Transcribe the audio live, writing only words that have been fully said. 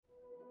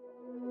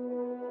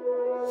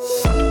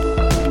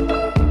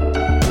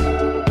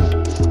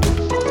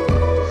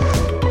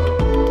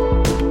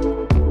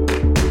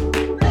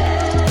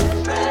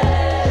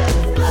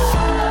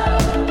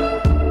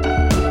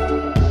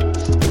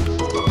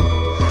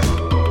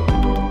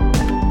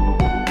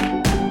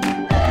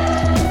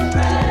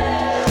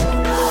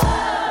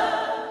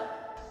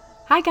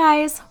Hi,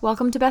 guys.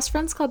 Welcome to Best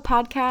Friends Club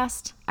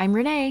podcast. I'm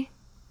Renee.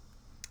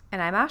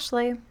 And I'm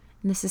Ashley. And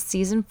this is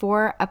season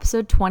 4,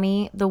 episode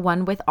 20, the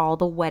one with all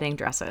the wedding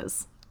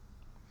dresses.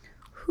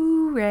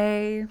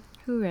 Hooray.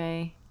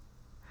 Hooray.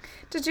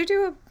 Did you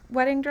do a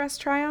wedding dress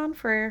try on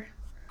for...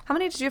 How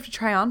many did you have to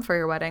try on for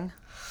your wedding?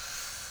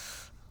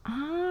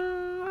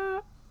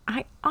 I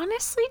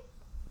honestly,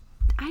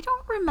 I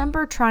don't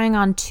remember trying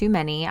on too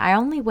many. I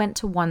only went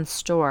to one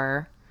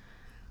store.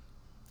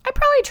 I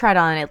probably tried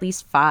on at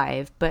least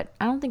 5, but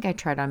I don't think I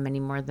tried on many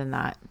more than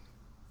that.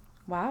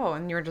 Wow.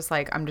 And you were just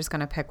like, I'm just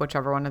going to pick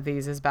whichever one of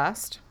these is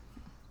best?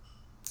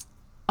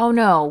 Oh,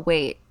 no.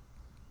 Wait.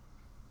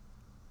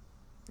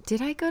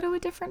 Did I go to a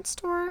different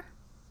store?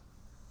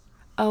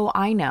 Oh,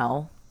 I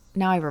know.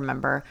 Now I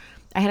remember.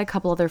 I had a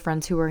couple other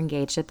friends who were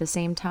engaged at the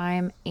same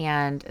time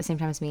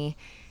as me.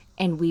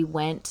 And we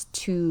went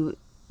to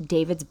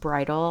David's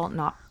Bridal,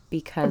 not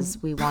because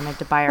we wanted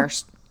to buy our...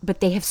 But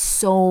they have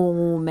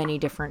so many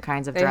different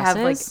kinds of dresses.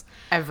 They have, like,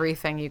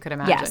 everything you could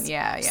imagine. Yes.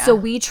 Yeah. So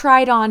we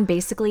tried on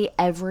basically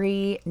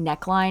every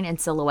neckline and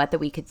silhouette that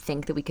we could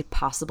think that we could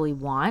possibly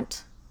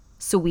want.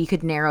 So we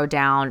could narrow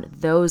down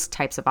those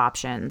types of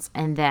options.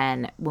 And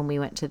then when we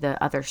went to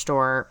the other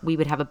store, we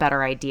would have a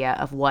better idea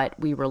of what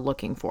we were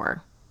looking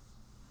for.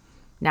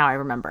 Now I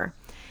remember.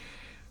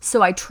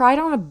 So I tried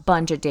on a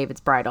bunch at David's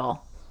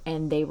Bridal,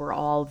 and they were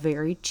all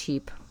very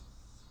cheap.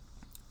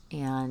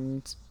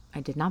 And I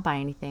did not buy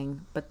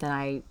anything, but then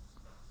I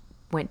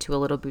went to a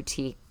little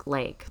boutique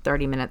like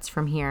 30 minutes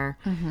from here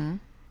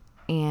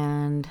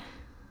and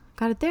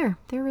got it there.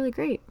 They were really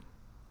great.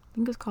 I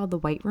think it was called the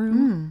White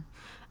Room.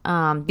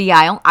 But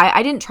yeah,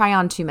 I didn't try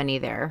on too many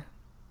there.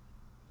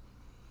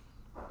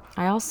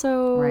 I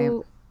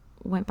also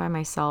went by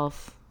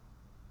myself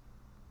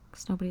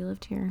because nobody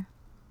lived here.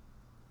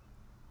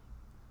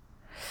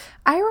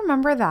 I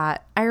remember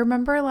that. I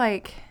remember,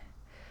 like...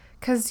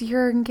 Because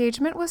your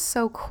engagement was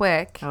so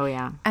quick. Oh,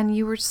 yeah. And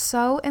you were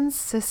so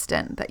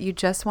insistent that you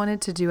just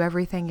wanted to do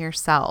everything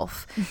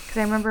yourself. Because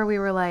I remember we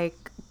were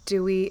like,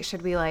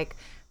 should we like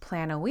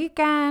plan a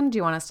weekend? Do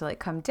you want us to like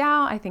come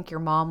down? I think your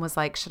mom was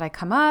like, should I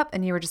come up?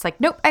 And you were just like,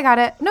 nope, I got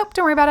it. Nope,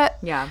 don't worry about it.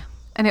 Yeah.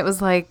 And it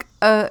was like,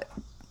 are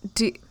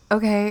you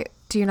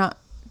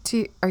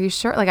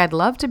sure? Like, I'd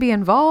love to be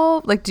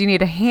involved. Like, do you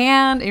need a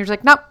hand? And you're just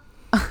like, nope.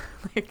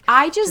 Like,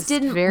 I just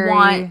didn't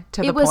want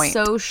to the it was point.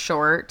 So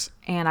short,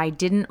 and I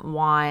didn't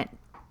want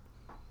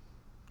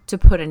to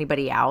put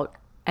anybody out.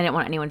 I didn't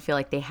want anyone to feel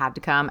like they had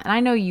to come, and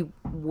I know you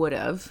would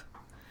have,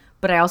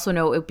 but I also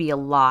know it would be a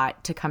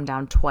lot to come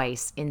down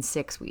twice in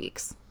 6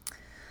 weeks.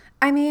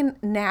 I mean,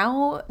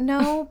 now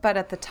no, but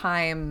at the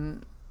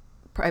time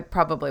I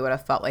probably would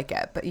have felt like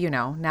it. But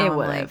now I'm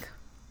like,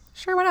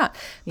 sure, why not?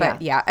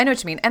 But yeah, I know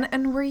what you mean.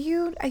 And were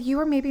you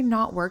were maybe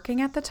not working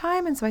at the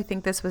time, and so I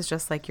think this was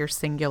just like your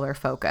singular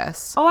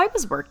focus. Oh, I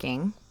was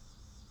working.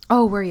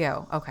 Oh, were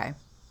you? Okay.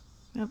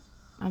 Yep.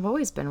 I've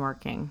always been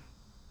working.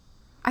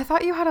 I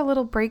thought you had a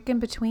little break in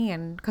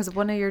between because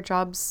one of your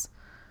jobs.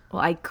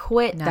 Well, I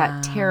quit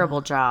that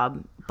terrible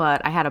job,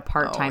 but I had a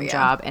part-time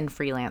job and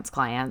freelance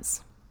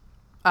clients.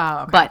 Oh,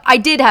 okay. But I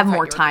did have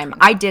more time.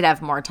 I did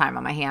have more time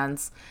on my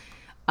hands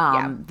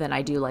than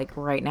I do like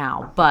right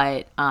now.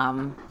 But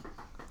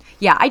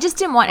yeah, I just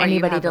didn't want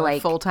anybody to like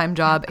a full-time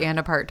job and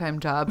a part-time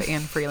job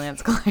and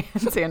freelance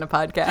clients and a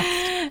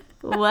podcast.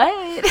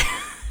 What?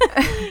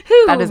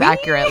 That is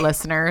accurate,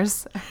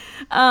 listeners.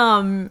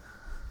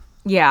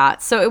 Yeah,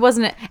 so it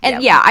wasn't,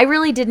 and I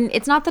really didn't.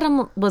 It's not that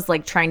I was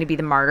like trying to be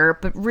the martyr,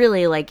 but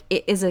really like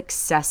it is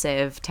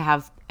excessive to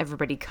have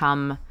everybody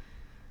come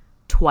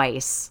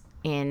twice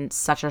in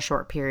such a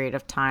short period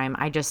of time.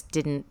 I just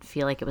didn't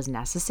feel like it was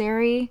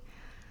necessary.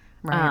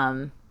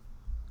 Right.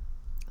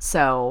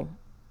 So,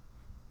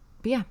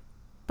 but yeah,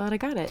 but I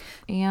got it.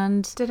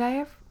 And did I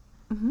have?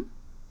 Mm-hmm.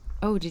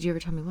 Oh, did you ever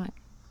tell me what?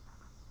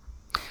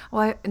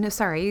 Well, no,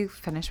 sorry. You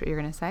finished what you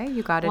were going to say.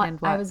 You got it in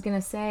what? I was going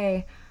to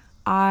say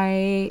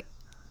I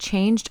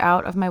changed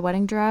out of my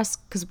wedding dress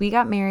because we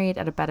got married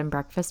at a bed and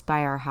breakfast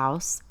by our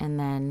house, and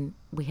then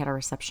we had a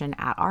reception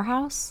at our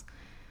house.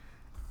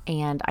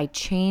 And I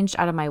changed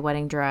out of my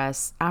wedding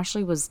dress.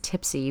 Ashley was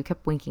tipsy. You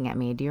kept winking at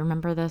me. Do you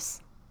remember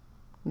this?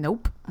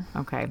 Nope.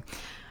 Okay.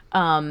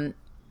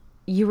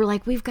 You were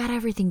like, we've got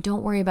everything.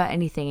 Don't worry about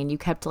anything. And you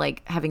kept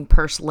like having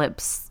pursed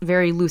lips,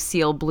 very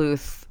Lucille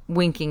Bluth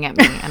winking at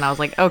me. And I was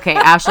like, okay,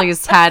 Ashley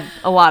has had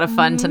a lot of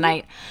fun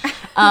tonight.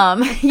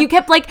 You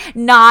kept like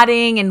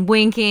nodding and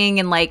winking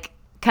and like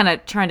kind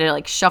of trying to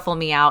like shuffle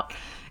me out.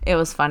 It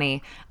was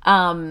funny.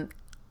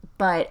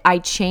 But I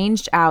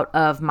changed out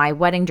of my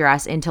wedding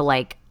dress into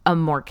like a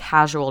more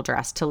casual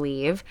dress to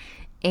leave.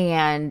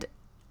 And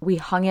we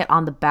hung it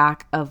on the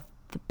back of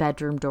the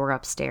bedroom door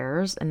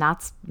upstairs, and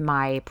that's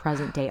my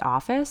present day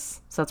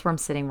office. So that's where I'm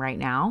sitting right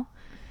now.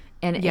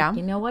 And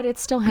you know what?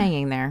 It's still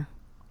hanging there.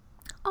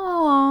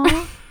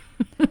 Aww.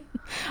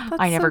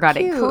 I never got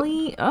it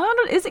clean.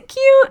 Oh, is it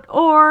cute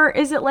or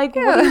is it like,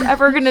 what are you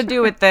ever going to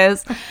do with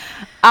this?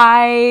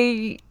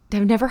 I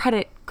have never had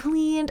it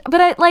cleaned, but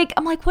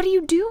I'm like, what do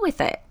you do with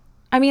it?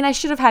 I mean, I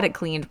should have had it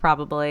cleaned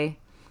probably.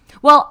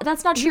 Well,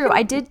 that's not true.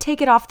 I did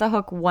take it off the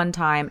hook one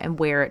time and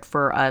wear it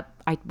for I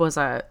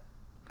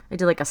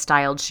did like a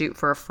styled shoot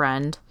for a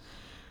friend.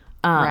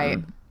 Right.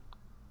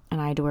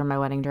 And I had to wear my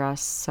wedding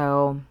dress.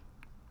 So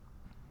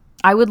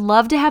I would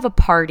love to have a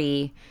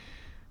party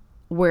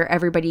where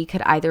everybody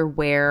could either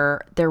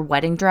wear their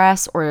wedding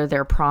dress or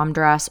their prom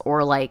dress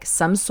or like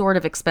some sort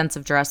of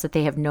expensive dress that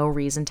they have no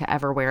reason to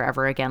ever wear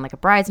ever again, like a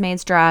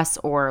bridesmaid's dress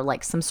or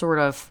like some sort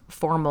of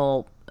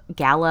formal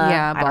gala.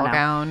 Yeah, ball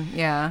gown.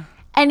 Yeah.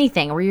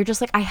 Anything where you're just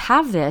like, I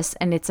have this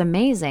and it's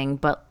amazing,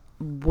 but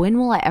when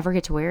will I ever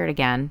get to wear it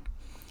again?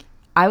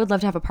 I would love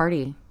to have a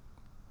party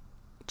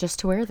just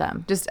to wear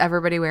them. Just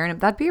everybody wearing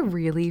it. That'd be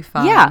really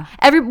fun. Yeah.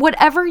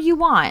 Whatever you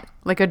want.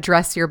 Like a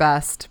dress your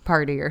best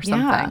party or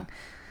something. Yeah.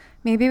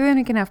 Maybe when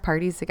we can have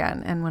parties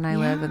again and when I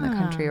live in the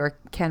country or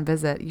can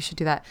visit, you should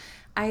do that.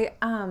 I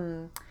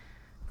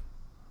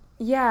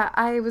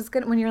was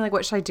gonna, when you're like,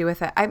 what should I do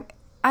with it?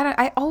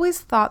 I always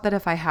thought that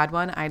if I had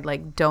one, I'd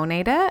like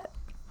donate it,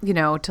 you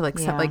know, to like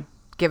like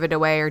give it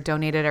away or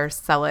donate it or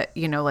sell it,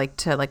 you know, like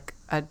to like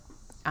a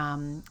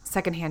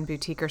secondhand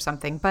boutique or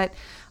something. But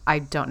I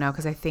don't know,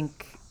 because I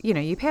think, you know,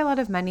 you pay a lot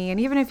of money,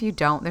 and even if you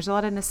don't, there's a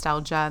lot of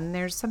nostalgia, and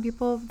there's some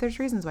people, there's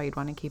reasons why you'd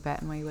want to keep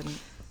it and why you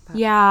wouldn't. But.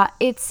 Yeah,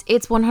 it's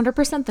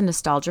 100% the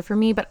nostalgia for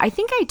me. But I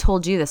think I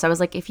told you this. I was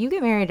like, if you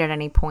get married at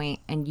any point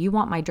and you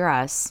want my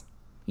dress,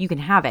 you can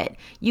have it.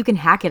 You can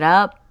hack it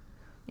up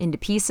into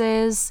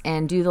pieces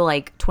and do the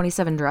like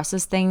 27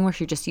 dresses thing where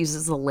she just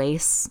uses the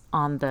lace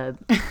on the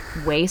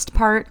waist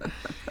part.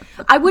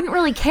 I wouldn't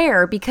really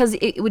care because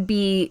it would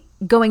be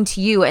going to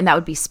you and that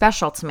would be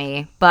special to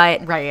me.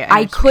 But right,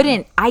 I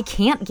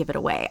can't give it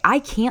away. I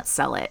can't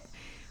sell it.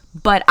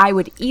 But I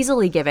would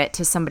easily give it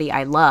to somebody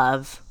I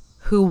love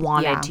who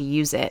wanted to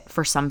use it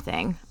for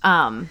something.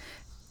 That's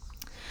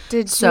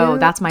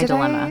my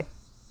dilemma.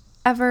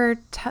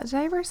 Did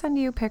I ever send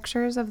you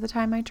pictures of the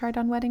time I tried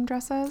on wedding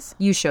dresses?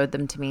 You showed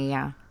them to me,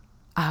 yeah.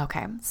 Oh,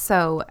 okay.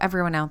 So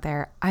everyone out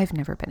there, I've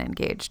never been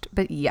engaged,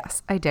 but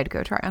yes, I did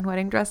go try on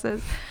wedding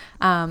dresses,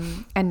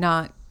 and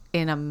not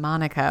in a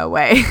Monica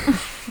way.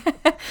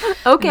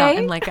 Okay. Not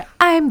in like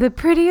I'm the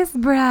prettiest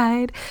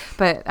bride,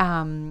 but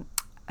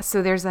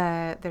so there's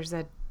a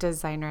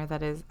designer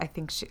that is, I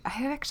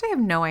actually have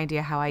no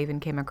idea how I even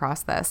came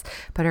across this,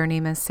 but her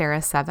name is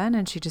Sarah Seven,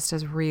 and she just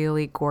does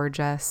really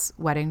gorgeous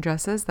wedding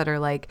dresses that are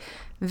like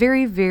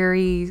very,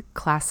 very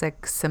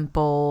classic,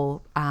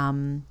 simple,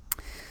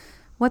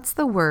 what's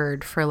the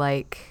word for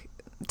like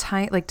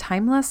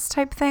timeless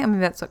type thing? I mean,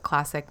 that's what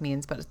classic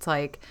means, but it's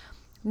like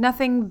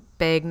nothing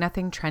big,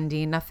 nothing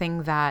trendy,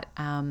 nothing that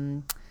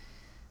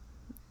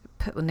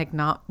like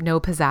no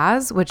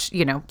pizzazz, which,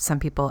 you know, some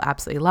people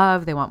absolutely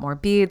love. They want more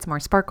beads, more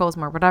sparkles,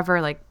 more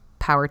whatever, like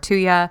power to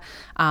ya.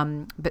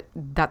 But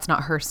that's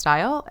not her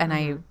style. And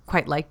I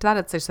quite liked that.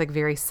 It's just like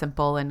very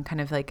simple and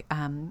kind of like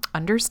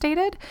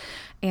understated.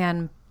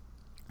 And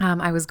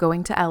I was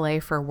going to LA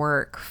for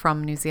work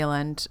from New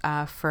Zealand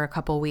for a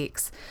couple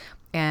weeks.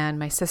 And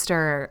my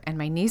sister and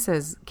my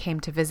nieces came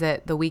to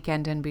visit the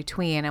weekend in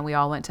between. And we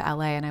all went to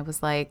LA. And I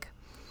was like,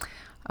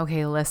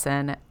 okay,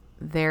 listen,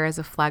 there is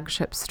a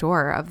flagship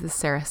store of the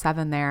Sarah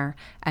Seven there,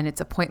 and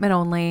it's appointment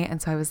only.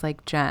 And so I was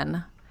like,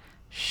 Jen,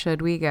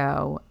 should we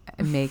go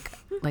and make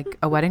like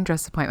a wedding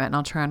dress appointment and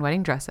I'll try on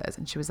wedding dresses?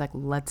 And she was like,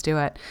 let's do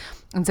it.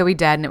 And so we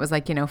did. And it was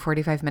like,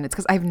 45 minutes,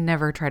 because I've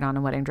never tried on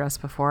a wedding dress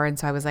before. And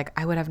so I was like,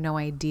 I would have no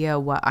idea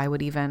what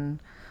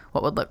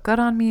would look good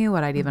on me,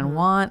 what I'd even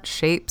want,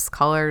 shapes,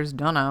 colors,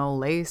 don't know,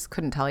 lace,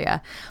 couldn't tell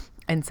you.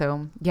 And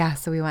so,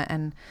 so we went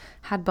and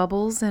had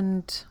bubbles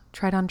and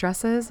tried on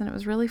dresses, and it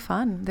was really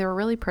fun. They were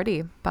really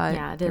pretty,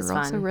 but they were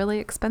also really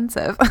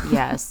expensive.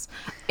 Yes.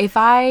 If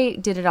I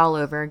did it all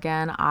over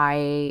again,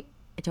 I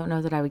don't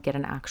know that I would get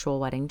an actual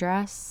wedding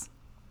dress.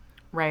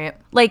 Right.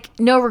 Like,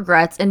 no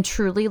regrets. And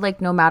truly, like,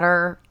 no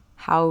matter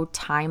how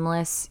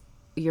timeless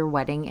your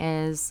wedding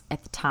is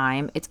at the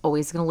time, it's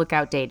always going to look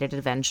outdated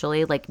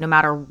eventually. Like, no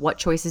matter what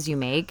choices you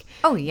make,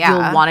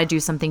 you'll want to do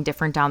something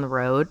different down the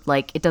road.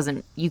 Like,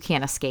 you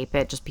can't escape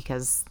it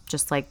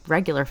just like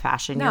regular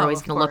fashion. You're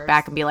always going to look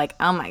back and be like,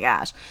 oh my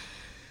gosh.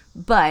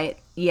 But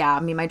yeah,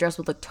 I mean, my dress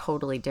would look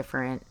totally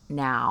different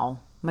now.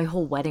 My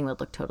whole wedding would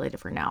look totally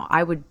different now.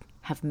 I would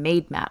have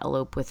made Matt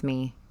elope with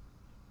me.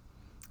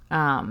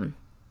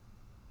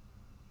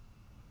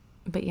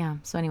 But yeah,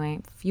 so anyway,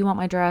 if you want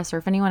my dress, or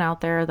if anyone out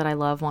there that I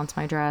love wants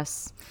my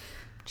dress,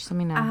 just let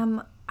me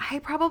know.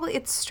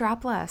 It's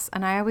strapless,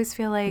 and I always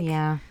feel like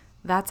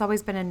that's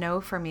always been a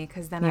no for me,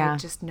 because then I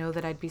just know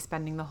that I'd be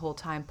spending the whole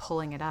time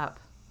pulling it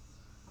up.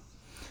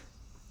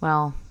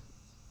 Well,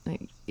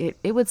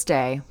 it would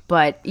stay,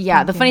 but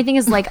yeah, the funny thing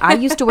is, like, I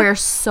used to wear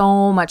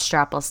so much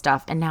strapless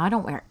stuff, and now I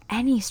don't wear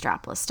any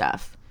strapless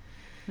stuff.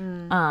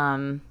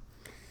 But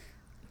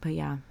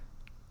yeah.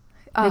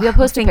 Maybe I'll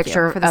post a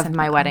picture of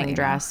my wedding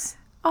dress.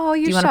 Oh,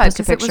 you should. Want to post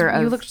a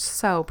picture you looked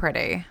so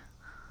pretty.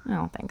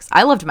 Oh, thanks.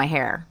 I loved my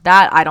hair.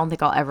 That, I don't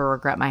think I'll ever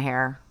regret my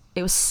hair.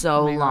 It was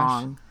so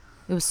long. Gosh.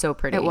 It was so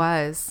pretty. It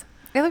was.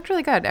 It looked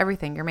really good.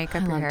 Everything. Your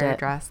makeup, your hair, your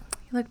dress.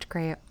 You looked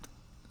great.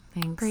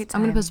 Thanks. Great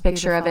time. I'm going to post a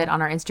picture Beautiful. of it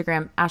on our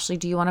Instagram. Ashley,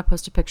 do you want to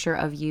post a picture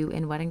of you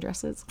in wedding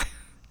dresses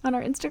on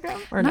our Instagram?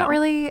 Or Not no?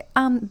 really.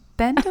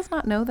 Ben does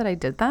not know that I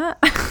did that.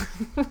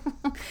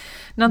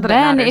 Not that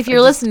Ben, it matters. if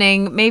you're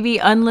listening, maybe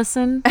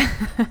unlisten.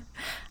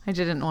 I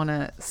didn't want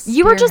to.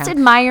 You were just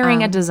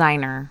admiring a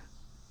designer.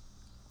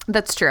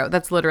 That's true.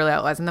 That's literally all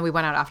it was. And then we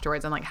went out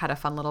afterwards and like had a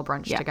fun little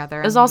brunch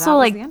together. It was also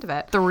like the end of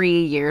it.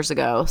 3 years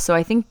ago. So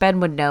I think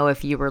Ben would know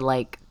if you were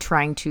like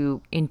trying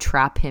to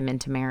entrap him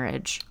into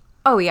marriage.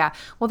 Oh yeah.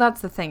 Well, that's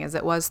the thing is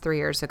it was 3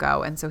 years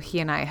ago. And so he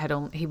and I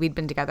we'd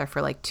been together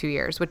for like 2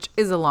 years, which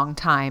is a long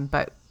time,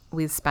 but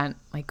we spent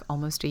like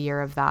almost a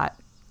year of that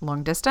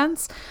long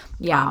distance.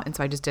 Yeah. And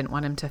so I just didn't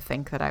want him to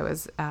think that I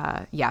was,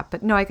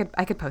 but no, I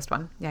could post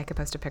one. Yeah. I could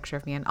post a picture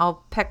of me and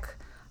I'll pick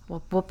a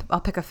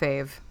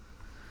fave.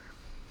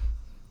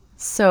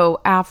 So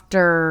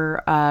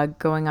after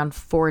going on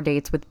 4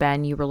 dates with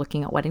Ben, you were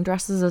looking at wedding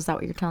dresses. Is that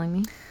what you're telling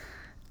me?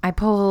 I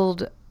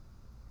pulled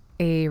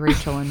a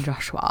Rachel and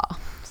Joshua.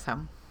 So,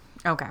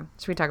 okay.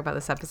 Should we talk about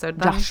this episode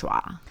then?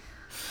 Joshua.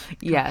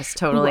 Yes,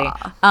 totally.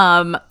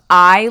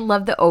 I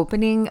love the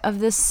opening of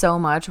this so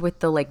much with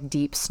the like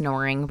deep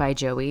snoring by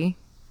Joey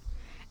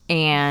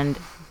and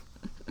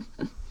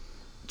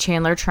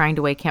Chandler trying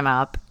to wake him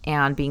up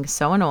and being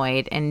so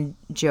annoyed and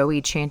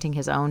Joey chanting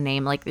his own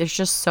name. Like there's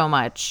just so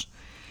much.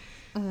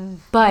 But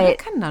what a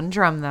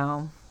conundrum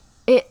though.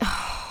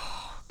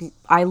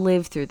 I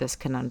lived through this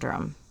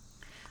conundrum.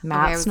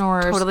 Matt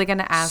snores totally going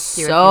to ask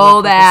you so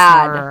if you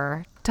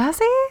bad. Does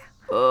he?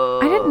 I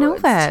didn't know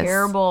this.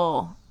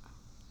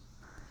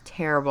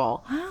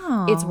 Terrible.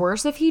 Wow. It's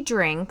worse if he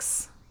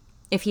drinks.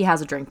 If he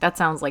has a drink. That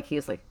sounds like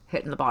he's like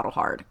hitting the bottle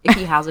hard. If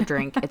he has a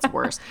drink, it's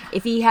worse.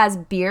 If he has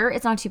beer,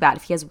 it's not too bad.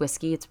 If he has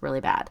whiskey, it's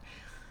really bad.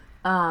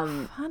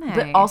 Funny.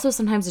 But also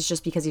sometimes it's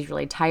just because he's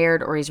really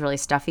tired or he's really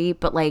stuffy.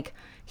 But like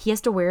he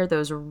has to wear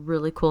those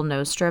really cool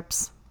nose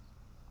strips.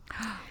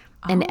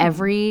 And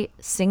every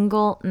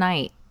single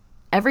night,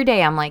 every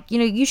day I'm like,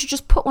 you should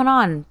just put one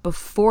on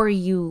before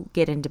you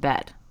get into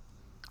bed.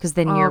 Because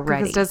then you're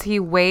ready. Because does he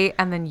wait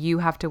and then you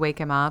have to wake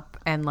him up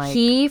and like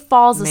he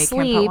falls make him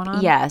asleep. put one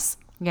on? Yes.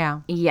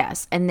 Yeah.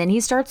 Yes. And then he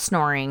starts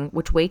snoring,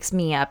 which wakes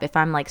me up if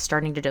I'm like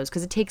starting to doze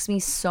because it takes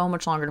me so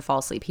much longer to fall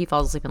asleep. He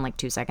falls asleep in like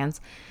 2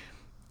 seconds.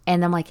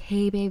 And I'm like,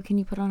 hey, babe, can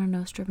you put on a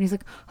nose strip? And he's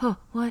like, oh,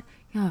 what?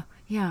 Yeah,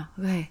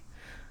 okay.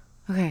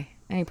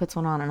 And he puts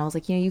one on. And I was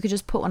like, you could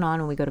just put one on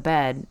when we go to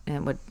bed and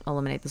it would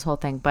eliminate this whole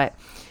thing. But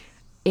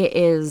it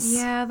is.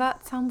 Yeah,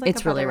 that sounds like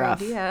it's really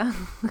rough. Idea.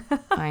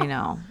 I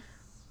know.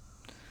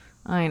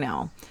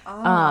 Oh.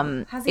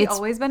 Has he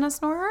always been a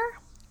snorer?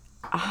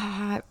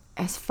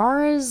 As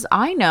far as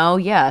I know,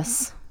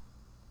 yes.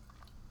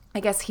 I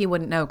guess he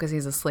wouldn't know because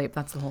he's asleep.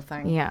 That's the whole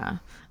thing. Yeah.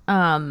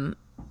 And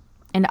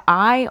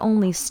I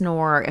only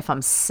snore if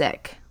I'm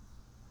sick,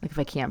 like if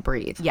I can't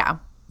breathe. Yeah.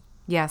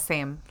 Yeah,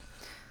 same.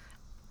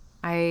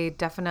 I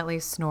definitely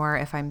snore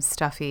if I'm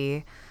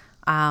stuffy.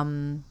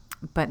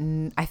 But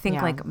I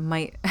think like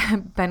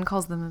Ben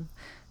calls them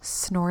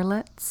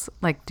snorlets,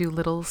 like do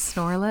little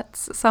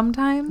snorlets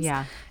sometimes.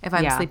 Yeah. If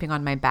I'm sleeping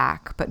on my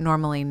back, but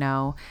normally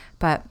no.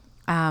 But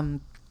I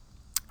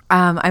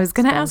was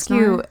going to ask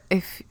you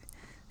if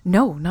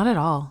no, not at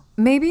all.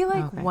 Maybe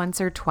like once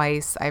or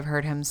twice I've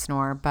heard him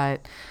snore,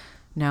 but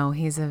no,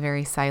 he's a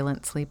very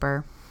silent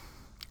sleeper.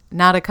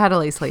 Not a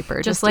cuddly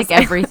sleeper, just like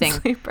everything.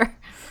 Sleeper.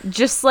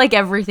 Just like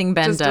everything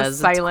Ben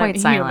does. It's quite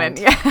silent.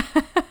 Yeah.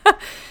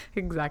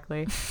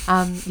 Exactly.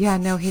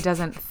 No, he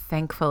doesn't,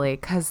 thankfully,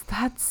 because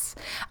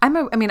I'm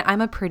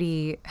a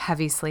pretty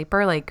heavy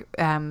sleeper. Like,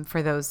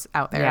 for those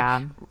out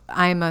there,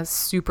 I'm a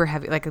super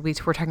heavy, like we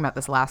were talking about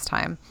this last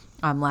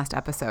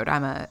episode.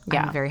 I'm a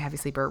very heavy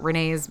sleeper.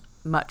 Renee's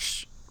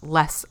much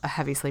less a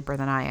heavy sleeper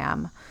than I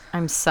am.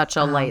 I'm such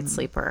a light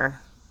sleeper.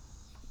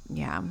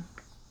 Yeah.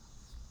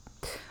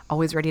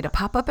 Always ready to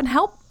pop up and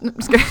help.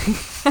 Just kidding.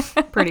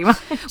 Pretty much.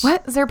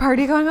 What? Is there a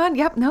party going on?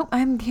 Yep. Nope.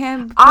 I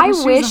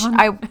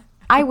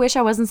wish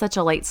I wasn't such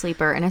a light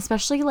sleeper, and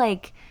especially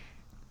like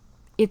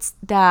it's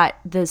that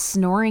the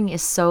snoring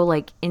is so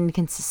like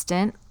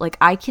inconsistent. Like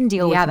I can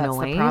deal with that's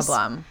noise. The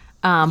problem.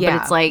 But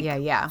it's like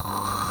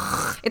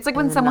it's like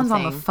when someone's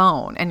on the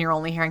phone and you're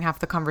only hearing half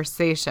the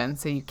conversation,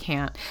 so you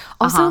can't.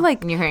 Also,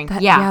 like and you're hearing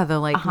the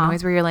like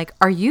noise where you're like,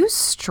 are you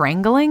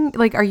strangling?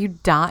 Like, are you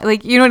dying?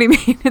 Like, you know what I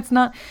mean? It's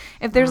not.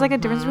 If there's like a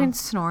difference between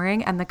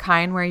snoring and the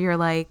kind where you're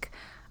like,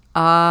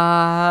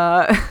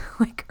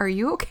 like, are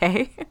you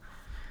okay?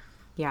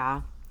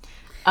 Yeah.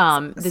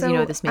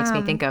 This makes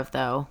me think of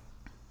though.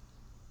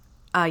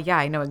 Yeah,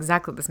 I know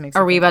exactly what this makes.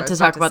 Are we about to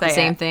talk about the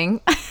same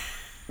thing?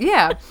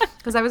 Yeah,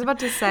 because I was about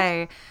to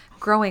say,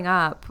 growing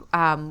up,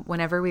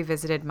 whenever we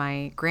visited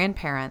my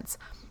grandparents,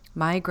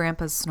 my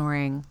grandpa's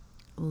snoring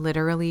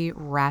literally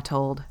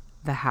rattled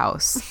the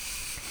house.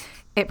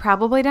 It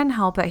probably didn't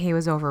help that he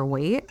was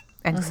overweight,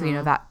 and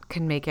so that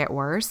can make it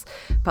worse.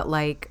 But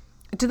like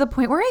to the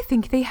point where I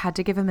think they had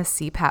to give him a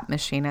CPAP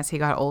machine as he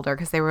got older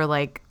because they were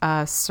like,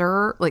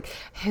 "Sir," like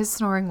his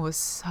snoring was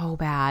so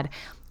bad.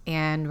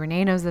 and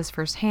Renee knows this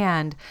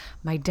firsthand,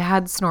 my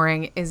dad's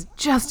snoring is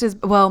just as,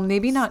 well,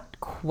 maybe not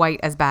quite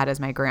as bad as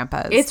my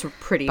grandpa's. It's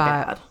pretty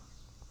bad.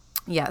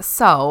 Yeah.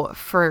 So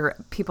for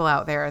people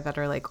out there that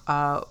are like,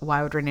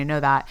 why would Renee know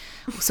that?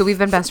 So we've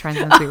been best friends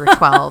since we were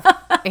 12.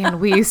 And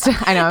we used to,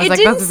 I know, I was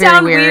like, that's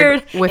very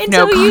weird with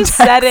no context. Until you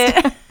said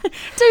it.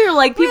 So you're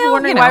like, people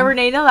wondering why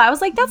Renee know that. I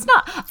was like, that's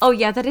not, oh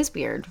yeah, that is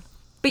weird.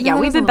 But yeah,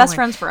 we've been best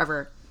friends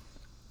forever.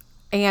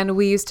 And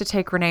we used to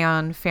take Renee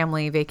on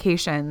family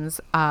vacations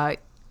to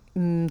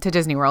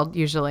Disney World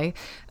usually.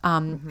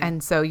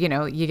 And so, you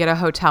know, you get a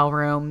hotel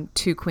room,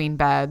 2 queen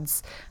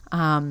beds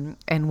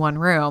in one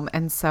room.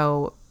 And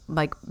so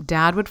like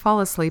dad would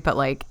fall asleep at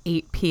like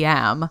 8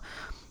 p.m.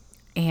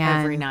 and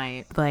every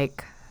night,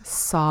 like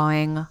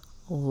sawing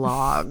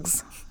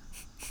logs.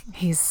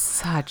 He's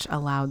such a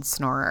loud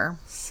snorer.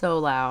 So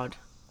loud.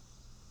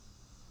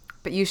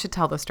 But you should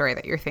tell the story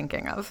that you're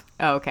thinking of.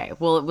 Oh, okay.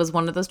 Well, it was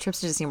one of those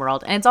trips to Disney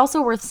World. And it's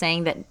also worth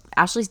saying that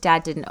Ashley's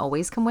dad didn't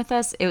always come with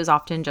us. It was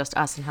often just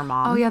us and her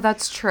mom. Oh, yeah,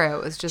 that's true.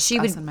 It was just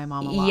us and my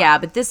mom a lot. Yeah,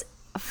 but this,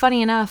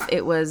 funny enough,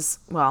 it was,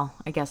 well,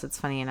 I guess it's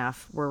funny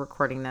enough. We're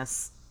recording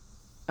this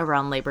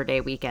around Labor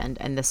Day weekend,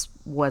 and this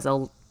was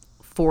a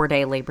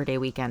 4-day Labor Day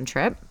weekend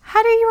trip.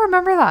 How do you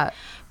remember that?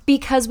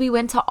 Because we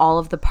went to all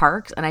of the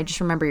parks, and I just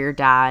remember your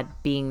dad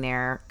being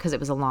there because it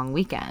was a long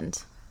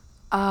weekend.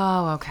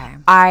 Oh, okay.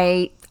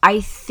 I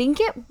think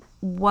it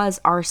was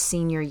our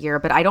senior year,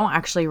 but I don't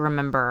actually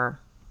remember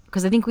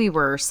because I think we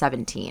were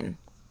 17.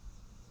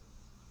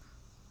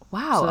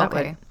 Wow. So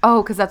okay.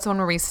 Because that's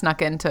when we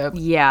snuck into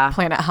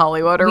Planet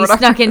Hollywood or we whatever.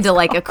 We snuck into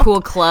like a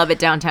cool club at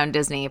downtown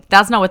Disney.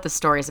 That's not what the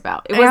story's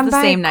about. It was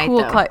the same night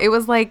though. Club, it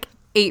was like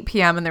 8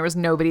 p.m. and there was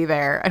nobody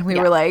there, and we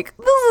were like,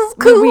 "This is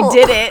cool." We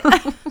did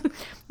it.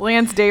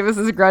 Lance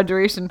Davis's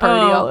graduation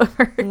party all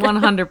over.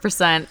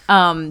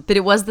 100%. But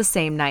it was the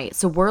same night,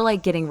 so we're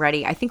like getting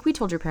ready. I think we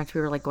told your parents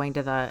we were like going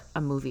to a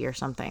movie or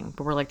something,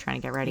 but we're like trying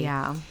to get ready.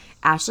 Yeah.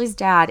 Ashley's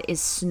dad is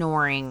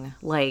snoring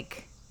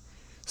like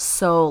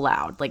so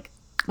loud, like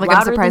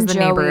I'm surprised the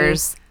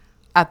neighbors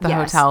at the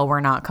hotel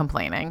were not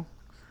complaining.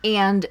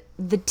 And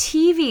the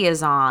TV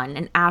is on,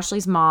 and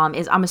Ashley's mom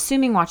is, I'm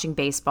assuming, watching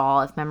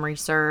baseball, if memory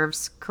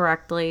serves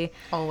correctly.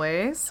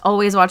 Always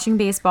watching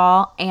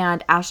baseball.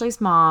 And Ashley's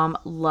mom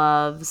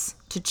loves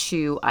to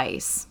chew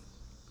ice.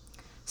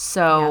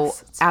 So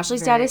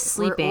Ashley's dad is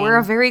sleeping. We're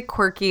a very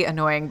quirky,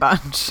 annoying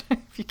bunch,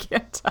 if you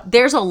can't tell.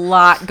 There's a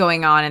lot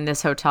going on in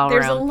this hotel room.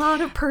 There's a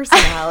lot of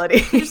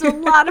personality. There's a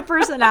lot of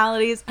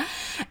personalities.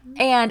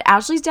 And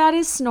Ashley's dad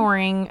is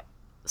snoring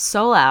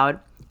so loud.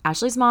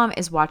 Ashley's mom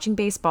is watching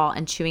baseball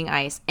and chewing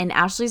ice, and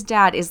Ashley's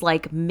dad is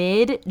like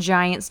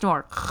mid-giant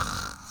snore.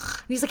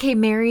 And he's like, "Hey,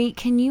 Mary,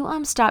 can you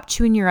stop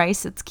chewing your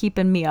ice? It's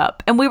keeping me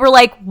up." And we were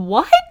like,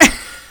 "What?"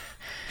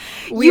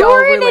 We all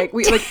were like,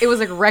 it was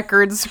like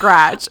record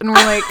scratch, and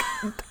we're like,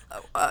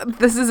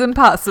 "This is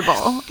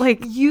impossible."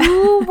 Like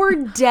you were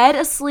dead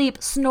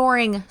asleep,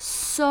 snoring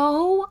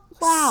so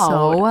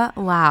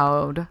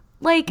loud.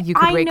 Like, you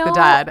could wake the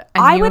dad,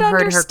 and you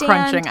heard her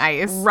crunching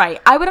ice.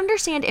 Right. I would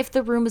understand if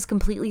the room was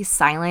completely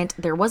silent.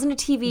 There wasn't a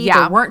TV.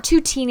 There weren't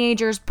 2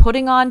 teenagers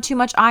putting on too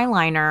much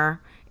eyeliner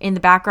in the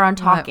background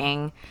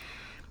talking.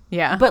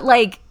 Yeah. But,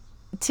 like,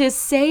 to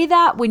say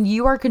that when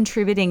you are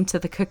contributing to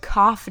the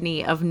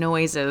cacophony of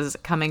noises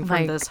coming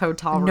from this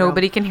hotel room.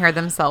 Nobody can hear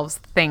themselves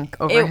think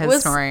over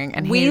his snoring.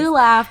 And we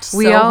laughed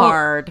so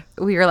hard.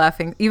 We were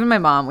laughing. Even my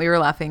mom, we were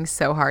laughing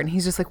so hard. And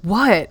he's just like,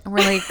 "What?" And we're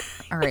like,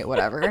 "All right,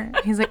 whatever."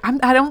 He's like,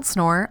 I don't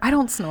snore. I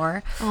don't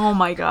snore. Oh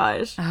my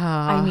gosh.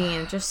 I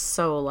mean, just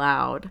so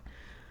loud.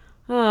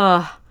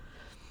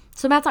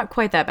 So Matt's not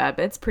quite that bad,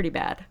 but it's pretty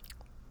bad.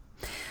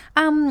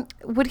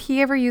 Would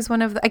he ever use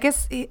one of the, I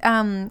guess,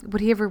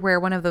 would he ever wear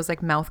one of those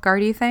like mouth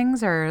guardy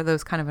things, or are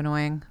those kind of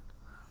annoying?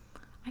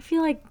 I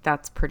feel like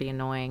that's pretty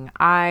annoying.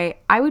 I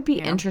would be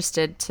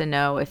interested to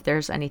know if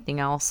there's anything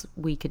else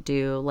we could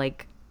do,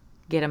 like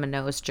get him a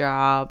nose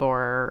job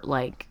or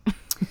like.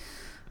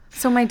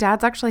 So my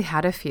dad's actually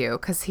had a few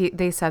because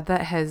they said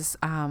that his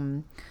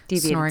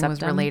snoring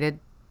was related.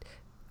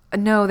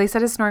 No, they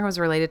said his snoring was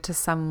related to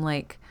some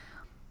like.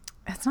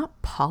 It's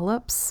not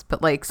polyps,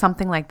 but like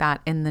something like that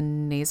in the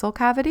nasal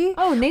cavity.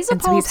 Oh, nasal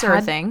polyps are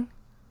a thing.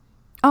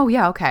 Oh,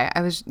 yeah. Okay.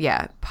 I was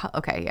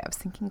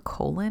thinking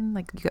colon,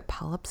 like you get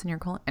polyps in your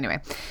colon. Anyway.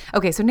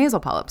 Okay. So nasal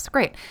polyps.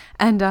 Great.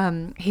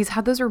 And he's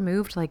had those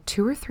removed like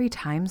 2 or 3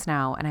 times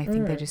now. And I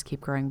think they just keep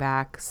growing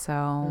back.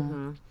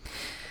 So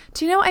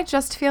do you know, I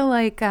just feel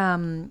like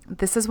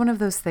this is one of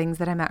those things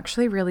that I'm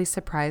actually really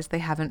surprised they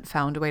haven't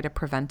found a way to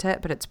prevent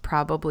it, but it's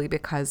probably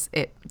because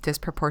it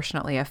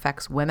disproportionately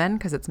affects women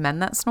because it's men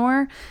that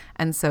snore.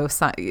 And so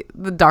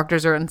the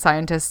doctors and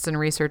scientists and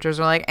researchers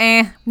are like,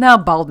 no,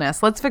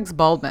 baldness. Let's fix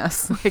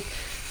baldness. Like,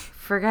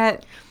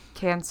 forget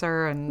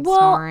cancer and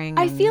snoring.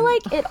 I feel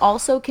like it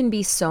also can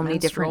be so many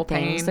different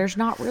things. There's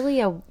not really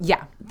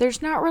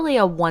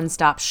a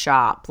one-stop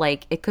shop.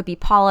 Like it could be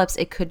polyps,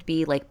 it could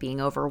be like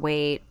being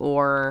overweight,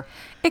 or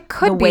it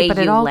could be, but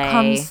it all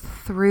comes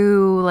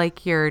through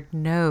like your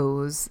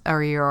nose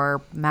or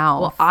your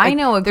mouth. Well, I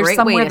know a great way to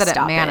stop it. There's somewhere that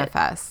it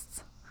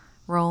manifests.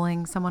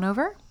 rolling someone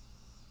over?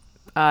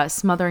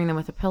 Smothering them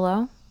with a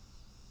pillow.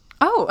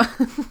 Oh,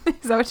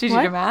 is that what you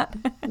do, Matt?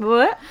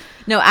 What?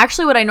 No,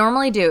 actually what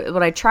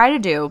I try to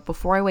do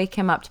before I wake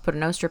him up to put a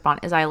nose strip on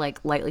is I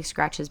like lightly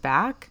scratch his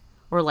back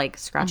or like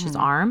scratch his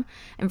arm.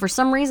 And for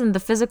some reason,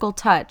 the physical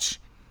touch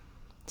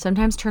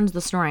sometimes turns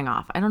the snoring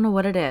off. I don't know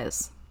what it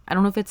is. I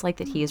don't know if it's like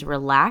that he is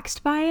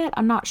relaxed by it.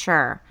 I'm not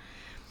sure.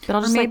 But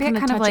I'll just like kind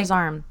of touch his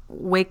arm.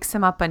 Wakes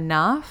him up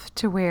enough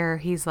to where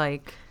he's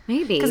like...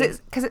 Maybe.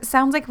 Because it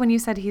sounds like when you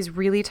said he's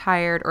really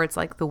tired or it's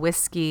like the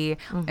whiskey,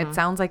 it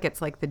sounds like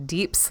it's like the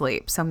deep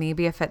sleep. So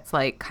maybe if it's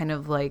like kind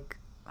of like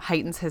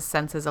heightens his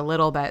senses a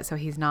little bit so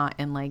he's not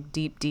in like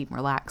deep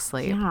relaxed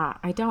sleep. Yeah,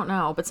 I don't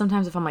know. But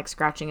sometimes if I'm like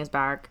scratching his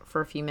back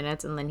for a few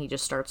minutes and then he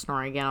just starts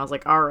snoring again, I was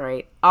like, all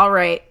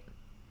right,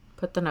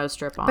 put the nose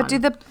strip on. But do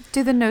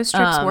the nose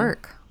strips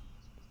work?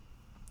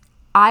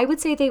 I would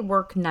say they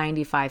work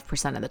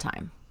 95% of the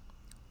time.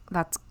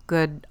 That's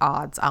good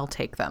odds. I'll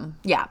take them.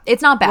 Yeah,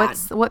 it's not bad.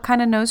 What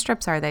kind of nose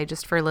strips are they,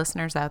 just for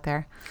listeners out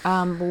there?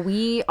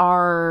 We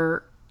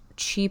are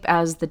cheap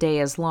as the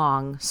day is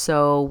long,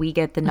 so we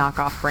get the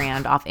knockoff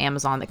brand off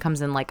Amazon that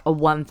comes in like a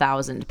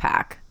 1,000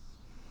 pack.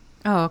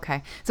 Oh,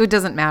 okay. So it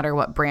doesn't matter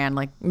what brand,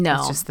 like no,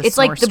 it's just the it's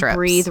like the strips.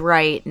 Breathe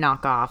Right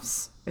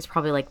knockoffs. It's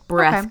probably like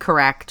Breath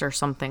Correct or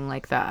something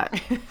like that.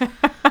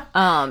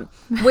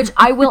 Which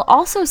I will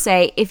also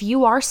say, if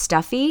you are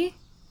stuffy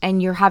and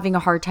you're having a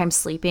hard time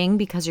sleeping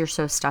because you're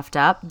so stuffed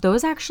up,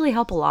 those actually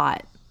help a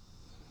lot.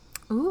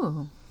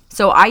 Ooh.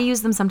 So I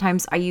use them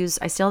sometimes. I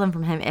steal them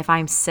from him if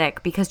I'm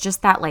sick because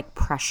just that like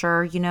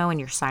pressure, you know, in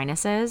your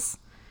sinuses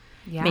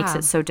makes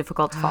it so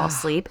difficult to fall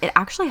asleep. It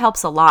actually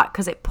helps a lot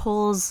because it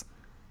pulls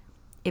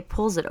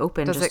it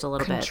open just a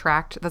little bit. That's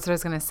what I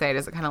was going to say.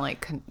 Does it kind of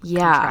like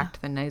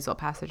contract the nasal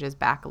passages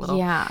back a little?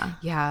 Yeah.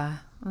 Yeah.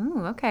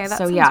 Ooh, okay.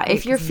 So yeah,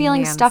 if you're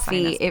feeling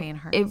stuffy,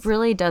 it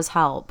really does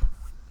help.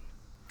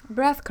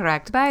 Breath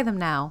Correct. Buy them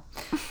now.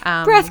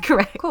 Breath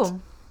Correct.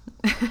 Cool.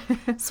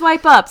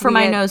 Swipe up for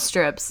my nose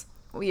strips.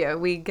 Yeah,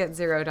 we get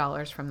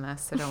 $0 from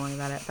this, so don't worry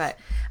about it. But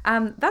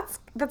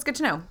that's good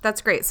to know.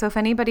 That's great. So if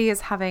anybody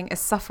is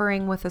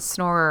suffering with a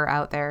snorer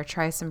out there,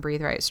 try some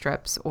Breathe Right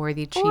strips or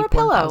the cheap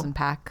 1,000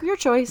 pack. Your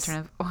choice.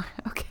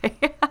 Okay.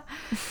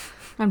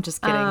 I'm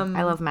just kidding.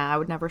 I love Matt. I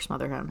would never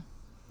smother him.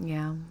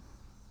 Yeah.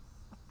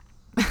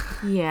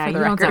 Yeah, you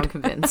don't sound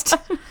convinced.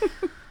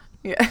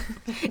 Yeah.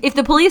 If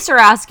the police are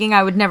asking,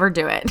 I would never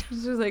do it.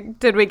 Just like,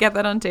 did we get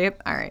that on tape?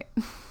 All right.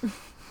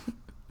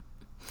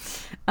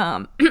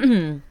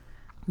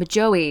 But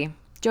Joey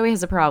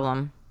has a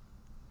problem.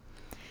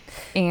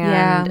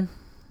 And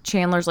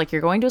Chandler's like,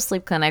 you're going to a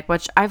sleep clinic,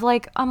 which I'm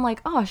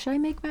like, oh, should I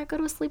make Matt go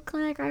to a sleep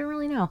clinic? I don't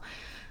really know.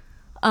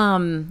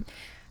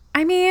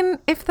 I mean,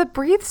 if the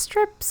breathe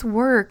strips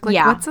work,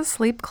 what's a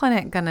sleep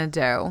clinic gonna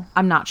do?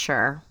 I'm not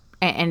sure.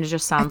 And it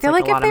just sounds I feel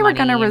like a lot if they of were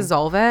money gonna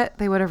resolve it,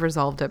 they would have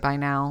resolved it by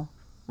now.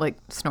 Like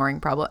snoring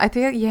problem. I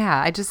think,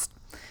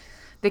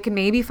 they can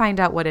maybe find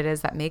out what it is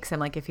that makes him,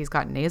 like if he's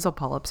got nasal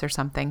polyps or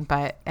something.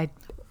 But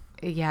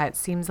it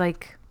seems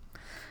like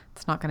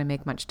it's not going to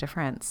make much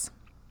difference.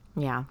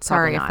 Yeah.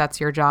 Sorry if that's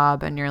your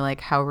job and you're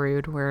like, how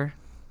rude, we're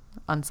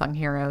unsung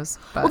heroes.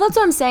 But. Well, that's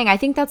what I'm saying. I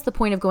think that's the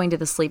point of going to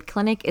the sleep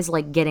clinic is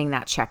like getting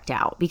that checked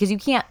out because you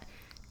can't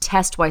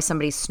test why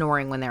somebody's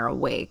snoring when they're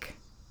awake.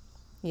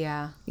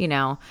 Yeah. You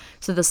know,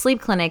 so the sleep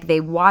clinic,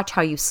 they watch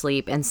how you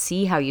sleep and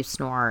see how you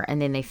snore,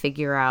 and then they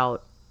figure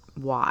out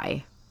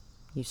why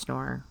you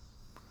snore,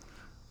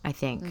 I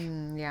think.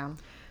 Yeah.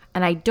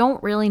 And I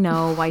don't really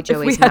know why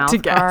Joey's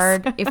mouth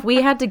guard. If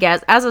we had to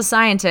guess, as a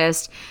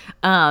scientist,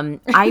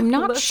 I'm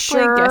not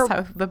sure. Guess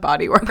how the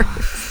body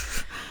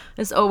works.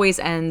 This always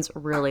ends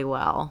really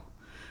well.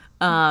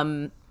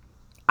 I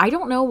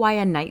don't know why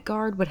a night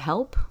guard would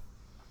help.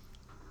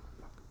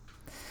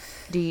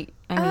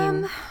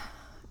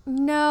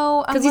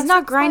 No, because he's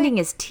not grinding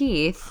his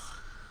teeth.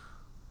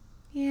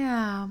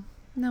 Yeah.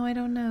 No, I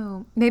don't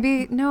know.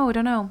 Maybe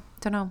don't know.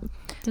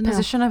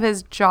 Position of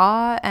his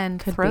jaw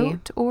and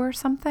throat or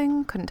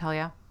something. Couldn't tell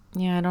you.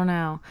 Yeah, I don't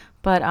know.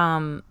 But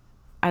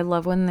I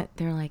love when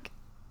they're like,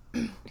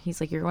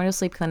 he's like, you're going to a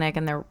sleep clinic,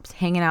 and they're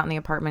hanging out in the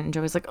apartment, and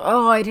Joey's like,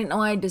 oh, I didn't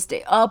know I had to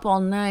stay up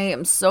all night.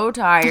 I'm so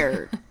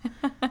tired.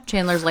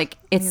 Chandler's like,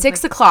 it's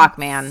 6 o'clock,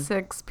 man.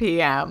 6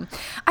 p.m.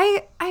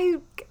 I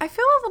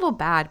feel a little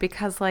bad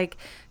because like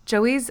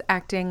Joey's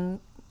acting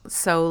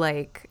so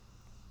like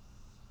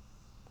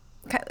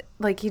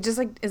he just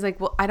like is like,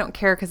 well, I don't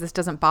care because this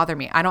doesn't bother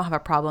me. I don't have a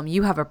problem.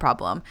 You have a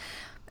problem.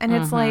 And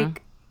it's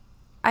like,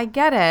 I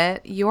get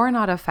it. You're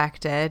not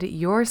affected.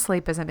 Your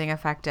sleep isn't being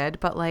affected,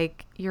 but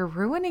like you're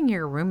ruining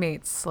your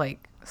roommate's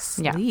like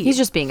sleep. Yeah, he's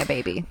just being a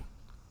baby.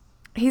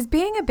 He's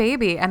being a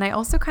baby. And I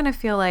also kind of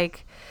feel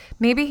like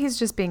maybe he's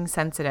just being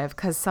sensitive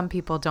because some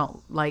people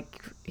don't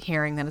like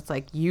hearing that it's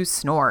like you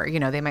snore. You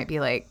know, they might be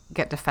like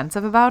get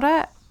defensive about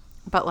it.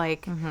 But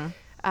like,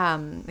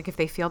 like if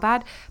they feel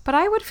bad. But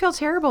I would feel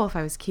terrible if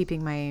I was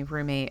keeping my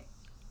roommate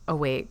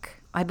awake.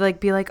 I'd like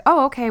be like,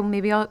 oh, okay, well,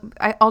 maybe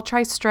I'll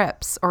try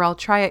strips or I'll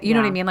try it. You know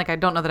what I mean? Like, I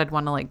don't know that I'd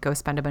want to like go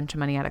spend a bunch of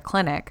money at a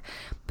clinic,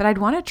 but I'd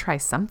want to try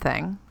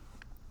something.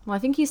 Well, I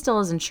think he still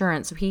has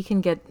insurance, so he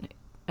can get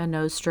a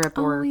nose strip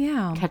or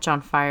catch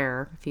on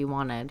fire if he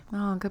wanted.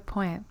 Oh, good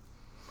point.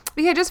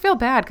 But yeah, I just feel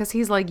bad because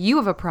he's like, you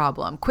have a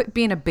problem. Quit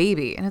being a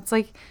baby. And it's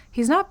like,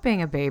 he's not being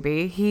a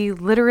baby. He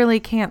literally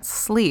can't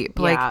sleep.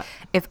 Yeah. Like,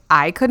 if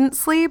I couldn't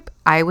sleep,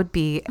 I would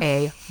be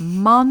a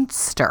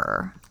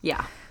monster.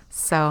 Yeah.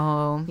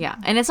 So. Yeah.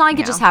 And it's not like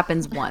it just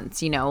happens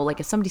once, like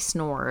if somebody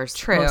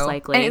snores, most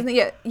likely.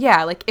 And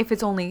yeah, like if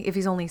he's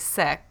only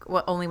sick,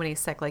 well, only when he's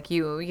sick, like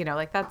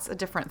like that's a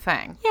different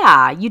thing.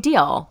 Yeah, you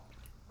deal.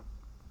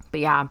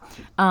 But yeah.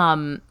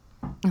 And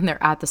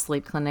they're at the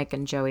sleep clinic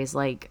and Joey's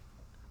like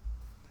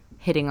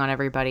hitting on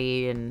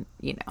everybody and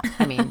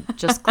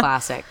just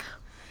classic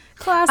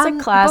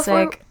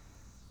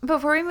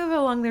before we move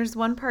along, there's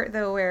one part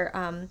though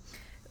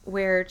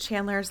where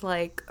Chandler's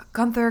like,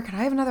 Gunther, can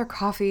I have another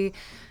coffee?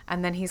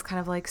 And then he's kind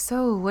of like,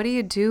 so what do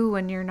you do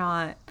when you're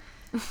not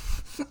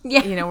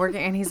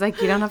working? And he's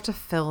like, you don't have to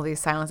fill these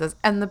silences.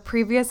 And the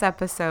previous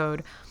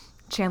episode,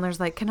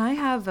 Chandler's like, can I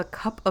have a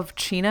cup of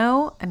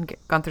Chino? And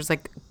Gunther's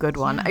like, good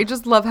one. Yeah. I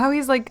just love how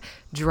he's like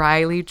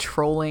dryly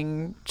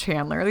trolling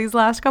Chandler these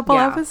last couple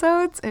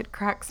episodes. It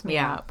cracks me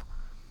up.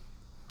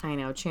 I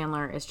know.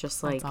 Chandler is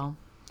just like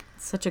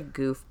such a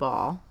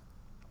goofball.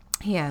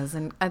 He is.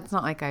 And it's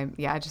not like I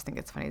just think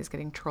it's funny he's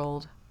getting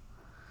trolled.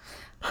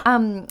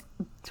 It's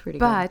pretty good.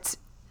 But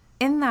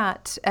in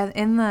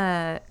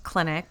the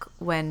clinic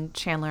when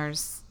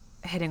Chandler's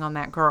hitting on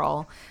that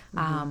girl,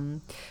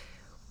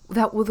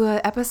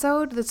 the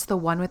episode that's the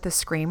one with the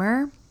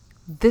screamer,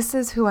 this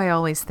is who I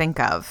always think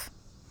of.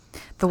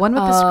 The one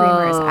with the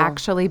screamer is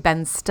actually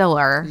Ben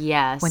Stiller.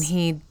 Yes. When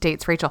he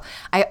dates Rachel.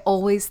 I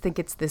always think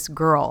it's this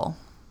girl.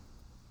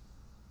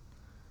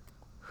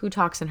 Who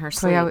talks in her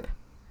sleep.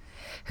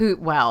 She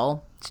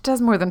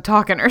does more than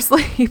talk in her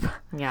sleep.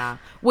 Yeah.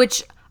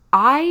 Which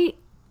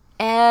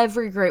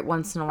every great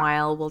once in a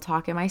while will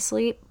talk in my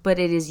sleep, but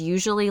it is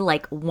usually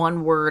like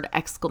one word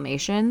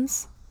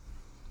exclamations.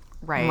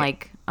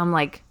 Right. I'm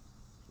like,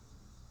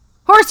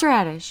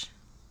 horseradish.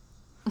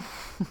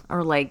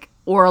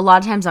 or a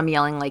lot of times I'm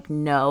yelling like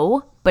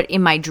no, but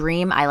in my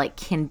dream I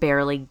can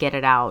barely get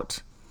it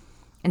out.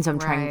 And so I'm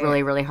trying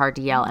really, really hard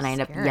to yell and I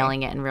end up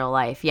yelling it in real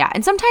life. Yeah.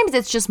 And sometimes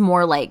it's just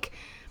more like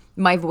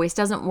my voice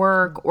doesn't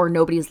work or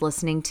nobody's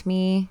listening to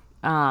me.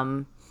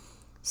 So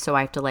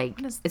I have to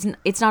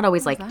it's not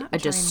always like a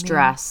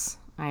distress.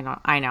 I know.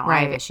 Right.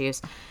 I have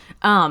issues.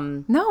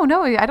 No,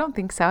 I don't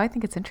think so. I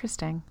think it's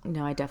interesting.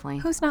 No, I definitely.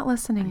 Who's not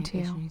listening to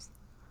you?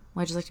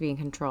 Well, I just like to be in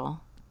control.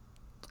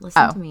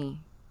 Listen to me.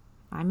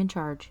 I'm in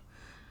charge.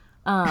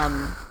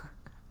 But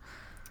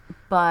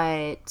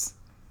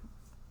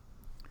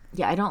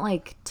yeah, I don't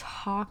like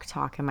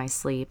talk in my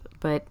sleep,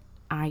 but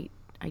I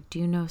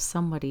do know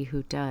somebody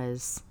who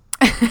does.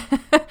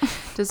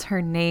 Does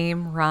her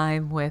name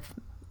rhyme with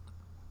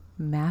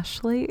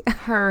Mashley?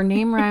 Her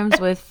name rhymes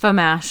with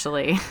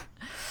Famashley.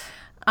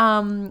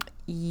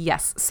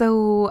 Yes.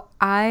 So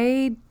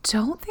I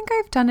don't think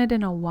I've done it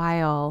in a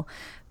while,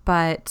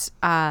 but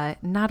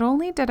not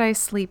only did I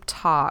sleep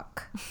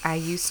talk, I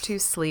used to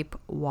sleep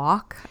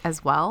walk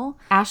as well.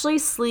 Ashley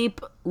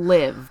sleep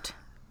lived.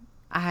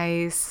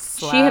 She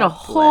had a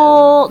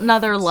whole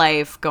nother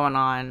life going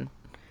on.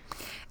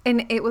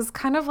 And it was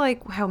kind of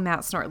like how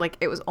Matt snored. Like,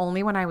 it was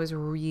only when I was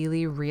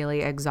really,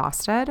 really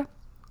exhausted.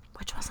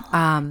 Which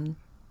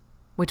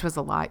was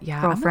a lot.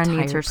 Yeah. Girlfriend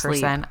needs her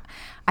sleep.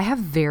 I have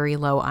very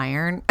low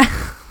iron.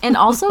 And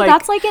also,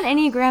 that's like an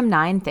Enneagram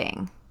 9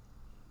 thing.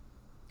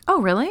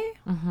 Oh, really?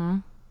 Mm-hmm.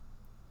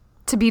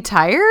 To be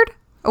tired?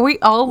 Are we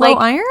all low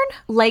iron?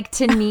 Like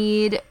to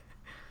need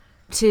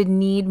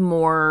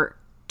more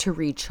to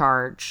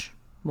recharge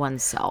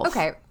oneself.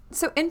 Okay.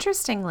 So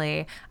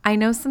interestingly, I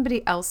know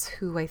somebody else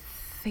who I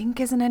think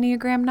is an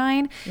Enneagram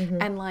 9.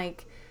 Mm-hmm.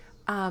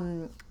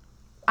 And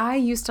I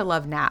used to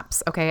love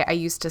naps. Okay. I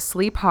used to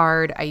sleep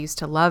hard. I used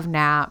to love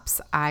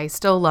naps. I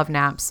still love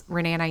naps.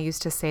 Renee and I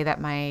used to say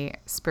that my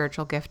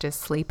spiritual gift is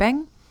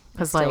sleeping.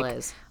 It still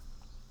is.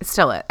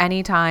 Still it.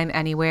 Anytime,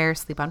 anywhere,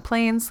 sleep on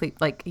planes,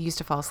 used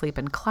to fall asleep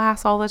in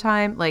class all the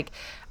time.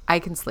 I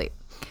can sleep.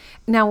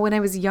 Now, when I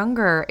was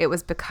younger,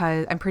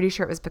 I'm pretty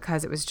sure it was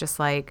because it was just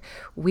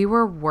we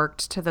were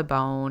worked to the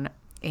bone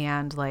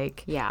and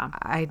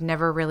I'd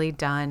never really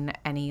done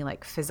any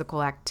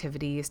physical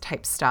activities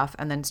type stuff.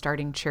 And then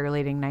starting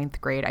cheerleading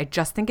 9th grade, I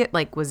just think it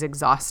was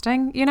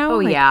exhausting, Oh,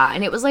 yeah.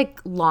 And it was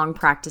long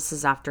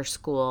practices after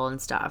school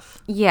and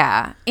stuff.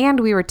 Yeah. And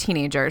we were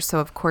teenagers. So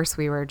of course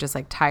we were just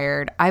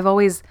tired. I've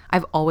always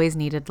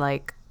needed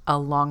a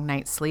long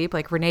night's sleep.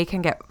 Renee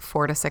can get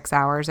 4 to 6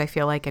 hours, I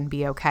feel and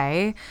be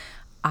okay.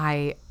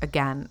 I,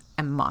 again,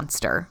 am a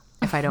monster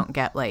if I don't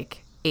get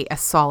a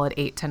solid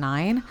 8 to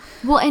 9.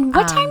 Well, and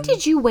what time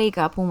did you wake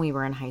up when we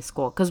were in high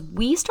school? Because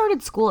we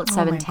started school at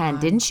 7:10.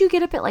 Didn't you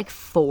get up at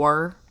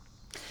 4?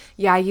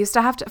 Yeah, I used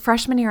to have to,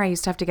 freshman year, I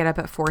used to have to get up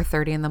at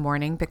 4:30 in the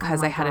morning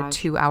because I had a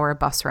 2-hour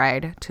bus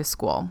ride to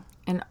school.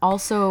 And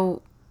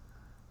also,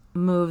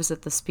 moves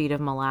at the speed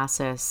of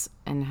molasses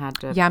and had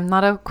to I'm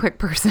not a quick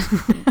person.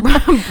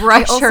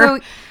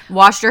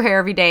 washed her hair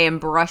every day and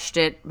brushed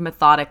it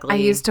methodically. I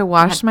used to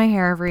wash my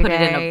hair every put day.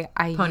 it in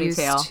a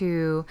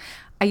ponytail.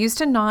 I used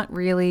to not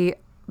really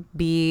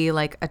be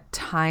like a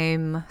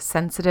time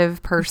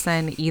sensitive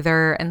person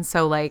either, and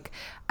so like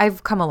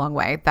I've come a long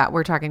way. That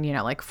we're talking,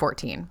 like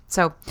 14.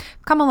 So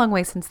I've come a long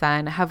way since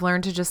then. Have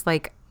learned to just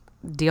like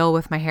deal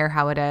with my hair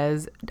how it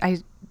is.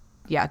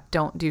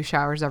 Don't do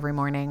showers every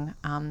morning.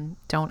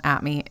 Don't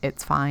at me.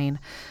 It's fine.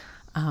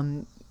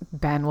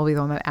 Ben will be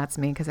the one that ats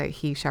me because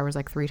he showers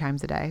like 3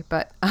 times a day.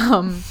 But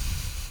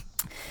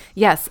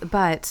yes,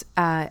 but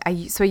I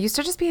used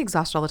to just be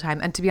exhausted all the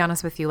time. And to be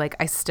honest with you, like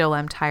I still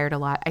am tired a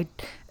lot. I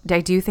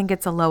do think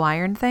it's a low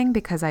iron thing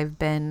because I've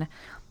been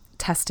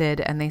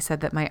tested and they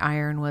said that my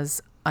iron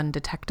was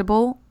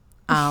undetectable.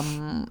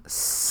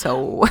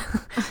 So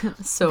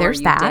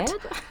there's that.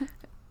 Dead?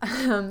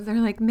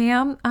 They're like,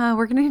 ma'am,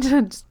 we're going to need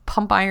to just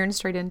pump iron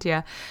straight into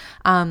you.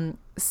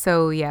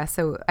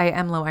 So I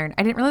am low iron.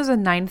 I didn't realize it was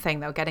a 9 thing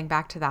though, getting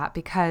back to that,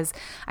 because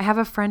I have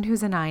a friend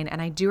who's a 9,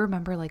 and I do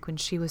remember like when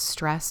she was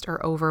stressed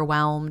or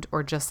overwhelmed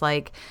or just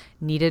like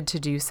needed to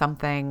do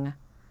something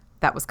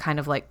that was kind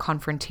of like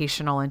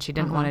confrontational and she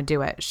didn't want to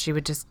do it, she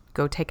would just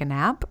go take a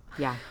nap.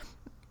 Yeah.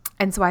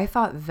 And so I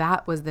thought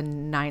that was the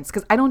 9s,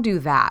 because I don't do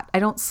that. I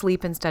don't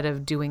sleep instead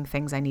of doing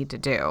things I need to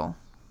do.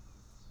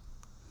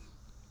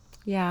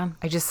 Yeah.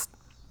 I just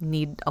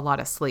need a lot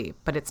of sleep,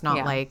 but it's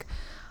not like,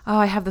 oh,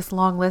 I have this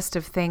long list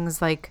of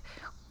things like,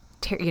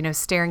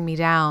 staring me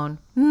down.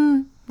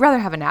 Rather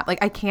have a nap.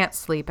 Like I can't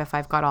sleep if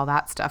I've got all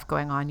that stuff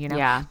going on,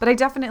 Yeah. But I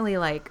definitely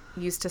like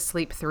used to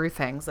sleep through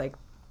things. Like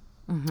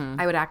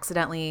I would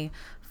accidentally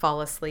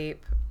fall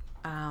asleep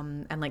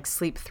and like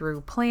sleep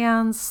through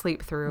plans,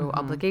 sleep through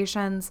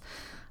obligations.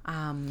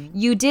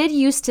 You did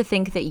used to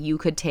think that you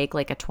could take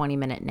like a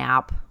 20-minute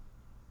nap.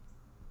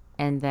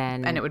 And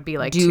it would be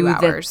like 2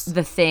 hours.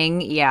 The thing,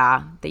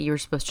 that you were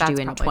supposed to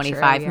do in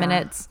 25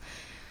 minutes.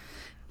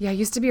 Yeah, I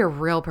used to be a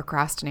real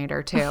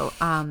procrastinator too.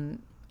 And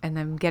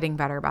I'm getting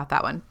better about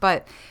that one.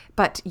 But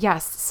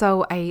yes,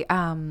 so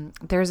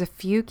there's a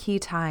few key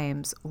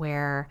times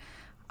where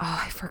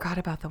I forgot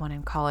about the one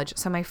in college.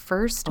 So my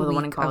first week the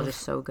one in college is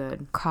so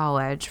good.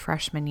 College,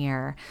 freshman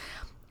year,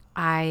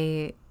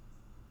 I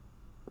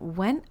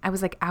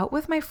was like out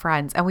with my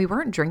friends, and we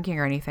weren't drinking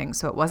or anything,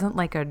 so it wasn't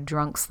like a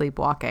drunk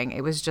sleepwalking.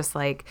 It was just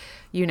like,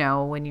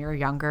 when you're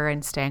younger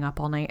and staying up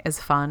all night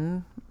is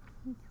fun.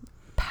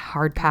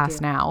 Hard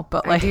pass now,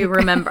 but like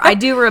I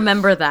do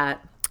remember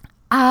that.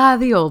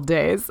 The old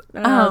days.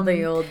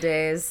 The old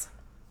days.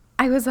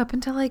 I was up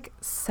until like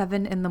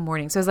 7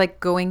 a.m. So I was like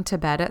going to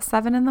bed at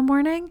 7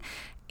 a.m.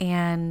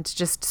 and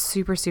just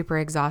super, super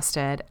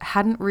exhausted.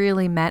 Hadn't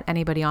really met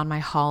anybody on my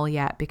hall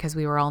yet because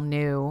we were all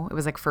new. It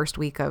was like first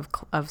week of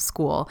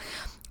school.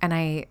 And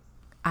I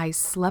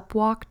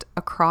sleptwalked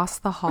across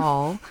the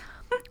hall,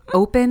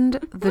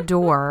 opened the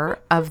door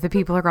of the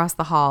people across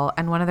the hall,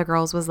 and one of the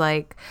girls was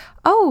like,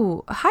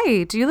 "Oh,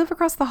 hi, do you live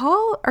across the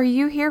hall? Are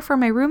you here for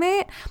my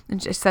roommate?"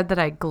 And she said that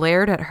I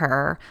glared at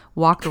her,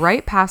 walked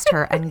right past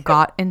her, and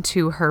got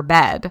into her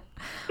bed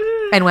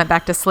and went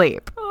back to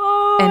sleep.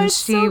 And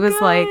she was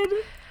like,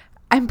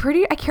 I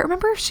can't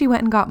remember if she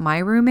went and got my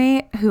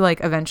roommate, who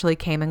like eventually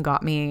came and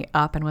got me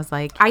up and was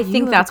like, I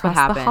think that's what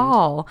happened. The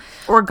hall.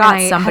 Or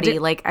got somebody.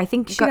 Like I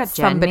think she got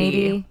Jen somebody.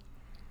 Maybe.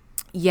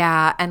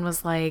 Yeah, and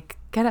was like,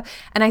 get up.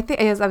 And I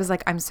think I was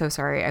like, I'm so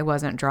sorry, I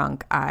wasn't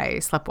drunk. I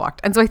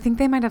sleptwalked. And so I think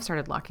they might have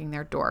started locking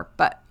their door.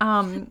 But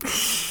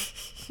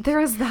there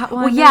was that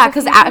one. Well, yeah,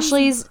 because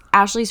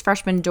Ashley's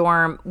freshman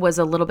dorm was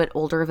a little bit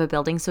older of a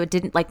building, so it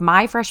didn't like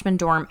my freshman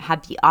dorm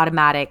had the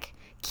automatic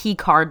key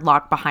card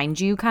lock behind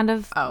you kind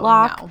of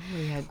lock.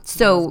 No.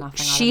 So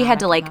she had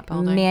to like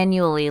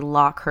manually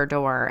lock her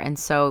door, and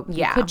so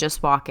you could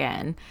just walk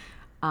in.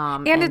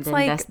 And it's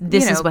like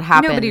this is what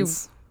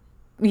happens.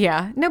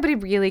 Nobody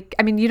really.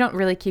 I mean, you don't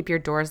really keep your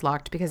doors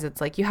locked because it's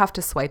like you have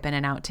to swipe in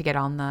and out to get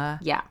on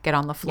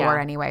the floor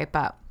anyway.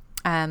 But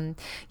and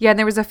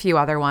there was a few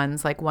other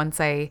ones. Like once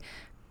I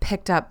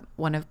picked up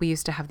we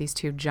used to have these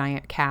 2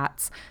 giant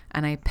cats,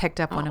 and I picked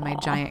up one of my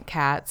giant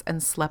cats and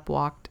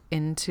sleptwalked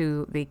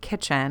into the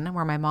kitchen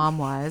where my mom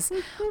was.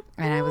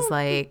 And I was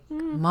like,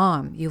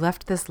 "Mom, you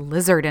left this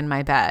lizard in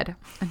my bed."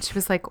 And she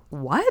was like,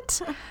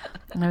 "What?"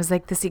 And I was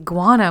like, "This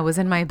iguana was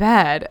in my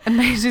bed."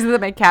 And she said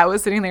that my cat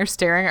was sitting there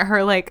staring at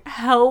her like,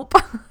 "Help."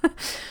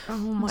 Oh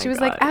my She was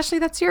God. like, "Ashley,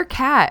 that's your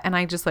cat." And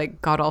I just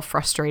like got all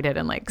frustrated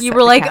and like you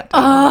were like,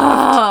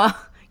 "Ugh,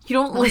 you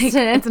don't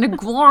listen. It's an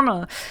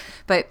iguana."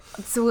 But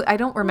so I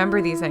don't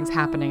remember these things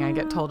happening. I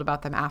get told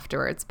about them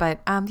afterwards.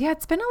 But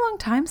it's been a long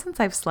time since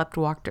I've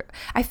sleptwalked.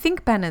 I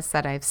think Ben has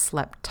said I've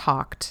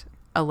slept-talked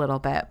a little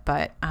bit,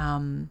 but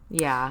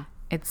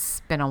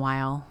it's been a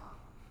while.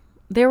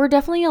 There were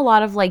definitely a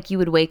lot of like you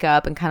would wake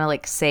up and kind of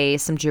like say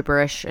some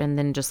gibberish and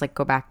then just like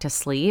go back to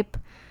sleep,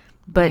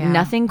 but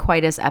nothing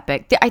quite as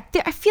epic. I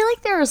feel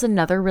like there is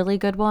another really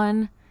good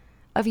one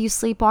of you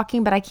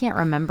sleepwalking, but I can't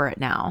remember it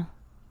now.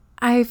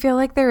 I feel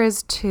like there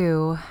is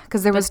two,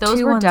 because there was those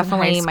two were ones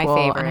definitely in high my school,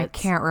 favorites. and I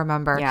can't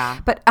remember. Yeah.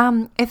 But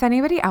if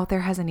anybody out there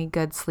has any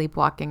good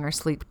sleepwalking or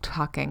sleep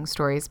talking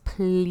stories,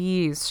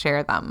 please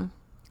share them.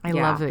 I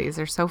love these.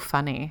 They're so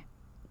funny.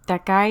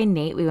 That guy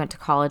Nate we went to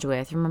college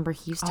with, remember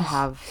he used to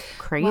have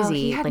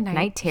crazy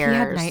night terrors. He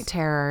had night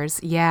terrors,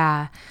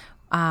 yeah.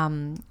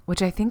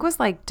 Which I think was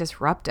like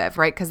disruptive,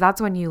 right? Because that's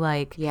when you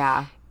like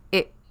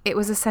it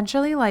was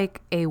essentially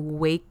like a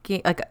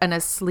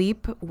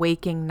asleep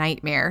waking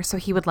nightmare. So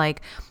he would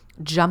like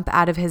jump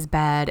out of his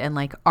bed and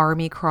like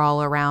army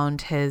crawl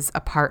around his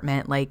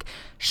apartment, like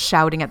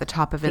shouting at the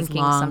top of his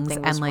lungs, something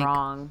was and like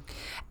wrong.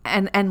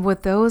 And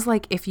with those,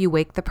 like if you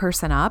wake the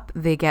person up,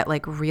 they get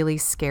like really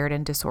scared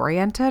and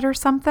disoriented or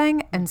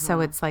something. And so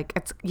it's like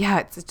it's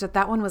just,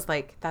 that one was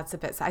like, that's a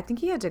bit. I think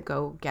he had to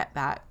go get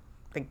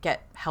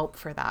help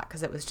for that,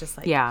 because it was just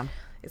like,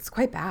 it's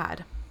quite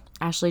bad.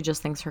 Ashley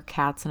just thinks her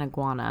cat's an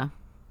iguana.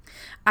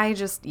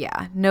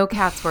 No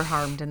cats were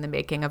harmed in the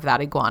making of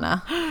that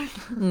iguana.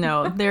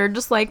 No, they're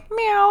just like,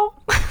 meow.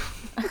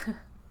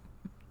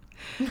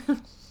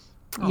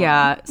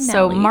 Yeah,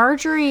 so Nelly.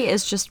 Marjorie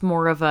is just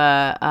more of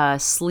a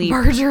sleep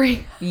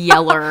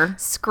yeller.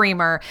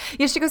 Screamer.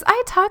 Yeah, she goes,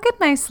 I talk in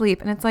my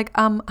sleep. And it's like,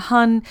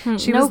 hun,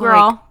 she was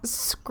girl. like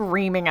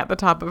screaming at the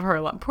top of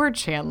her lungs. Poor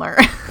Chandler.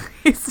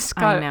 He's just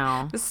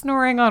got the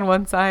snoring on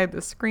one side,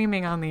 the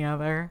screaming on the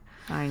other.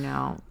 I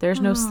know. There's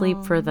no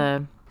sleep for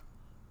the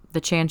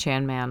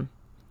Chan man.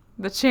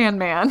 The Chan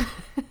man.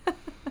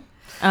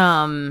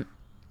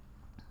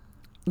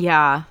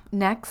 Yeah.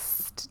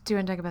 Next, do you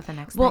want to talk about the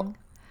next thing?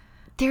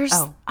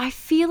 I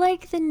feel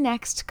like the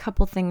next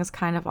couple things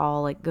kind of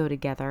all like go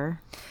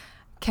together.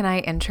 Can I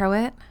intro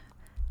it?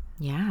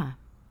 Yeah.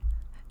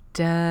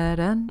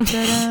 Da-dun,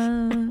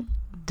 da-dun,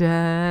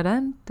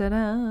 da-dun,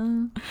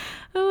 da-dun.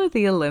 Oh,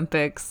 the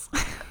Olympics.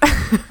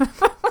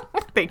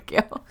 Thank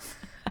you.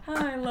 Oh,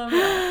 I love it.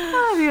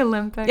 Oh, the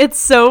Olympics. It's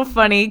so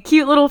funny.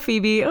 Cute little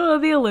Phoebe. Oh,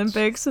 the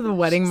Olympics, the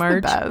wedding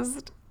march. The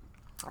best.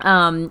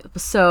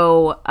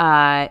 So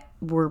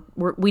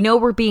we know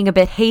we're being a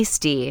bit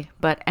hasty,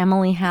 but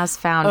Emily has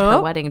found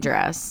her wedding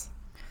dress.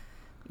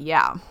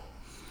 Yeah.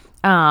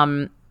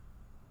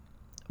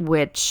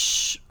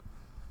 Which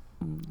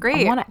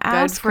great. I want to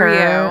ask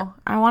her.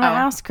 I want to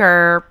ask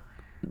her.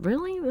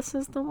 Really, this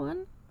is the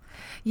one?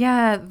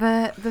 Yeah,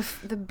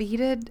 the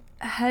beaded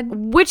head,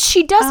 which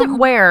she doesn't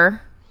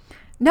wear.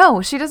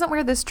 No, she doesn't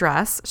wear this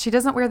dress. She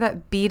doesn't wear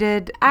that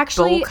beaded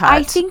bowl cut.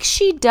 I think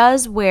she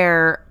does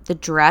wear the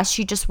dress.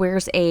 She just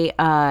wears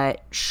a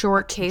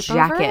short cape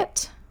jacket. Over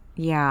it?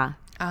 Yeah.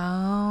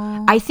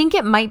 Oh. I think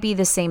it might be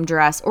the same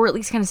dress, or at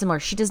least kind of similar.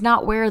 She does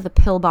not wear the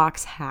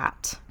pillbox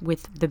hat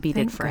with the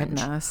beaded fringe.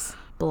 Goodness.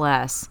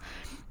 Bless.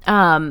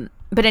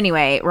 But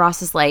anyway,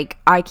 Ross is like,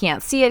 I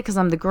can't see it because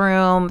I'm the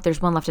groom.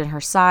 There's one left in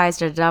her size.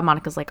 Da, da, da.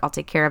 Monica's like, I'll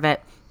take care of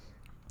it.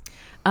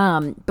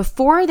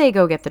 Before they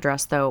go get the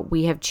dress, though,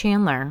 we have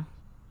Chandler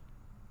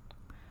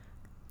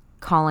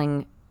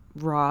calling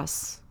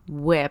Ross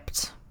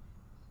whipped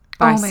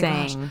by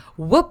saying,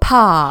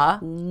 "Whoopah,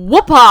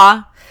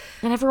 whoopah,"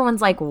 and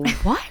everyone's like,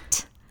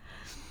 "What?"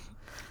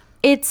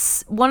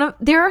 It's one of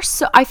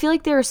I feel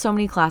like there are so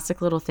many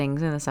classic little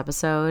things in this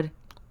episode.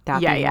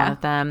 That being one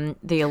of them,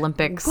 the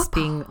Olympics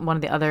being one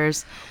of the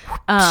others.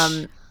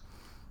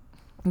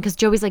 Because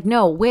Joey's like,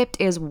 "No,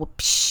 whipped is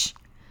whoopsh."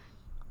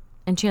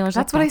 And Chandler's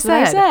that's like, what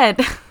I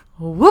said.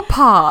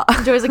 Whoopah.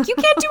 And Joey's like, you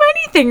can't do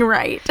anything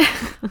right. Do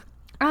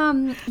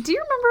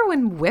you remember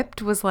when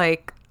whipped was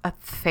like a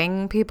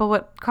thing people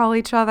would call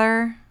each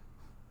other?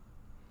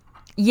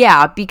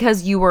 Yeah,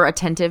 because you were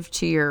attentive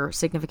to your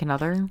significant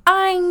other.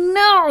 I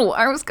know.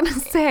 I was going to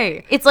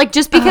say. It's like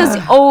just because,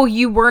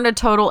 you weren't a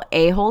total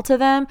a-hole to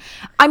them.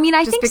 I mean,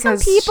 I think some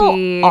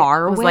people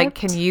are was whipped. Like,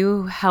 can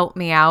you help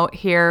me out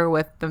here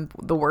with the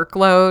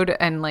workload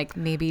and like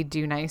maybe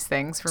do nice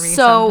things for me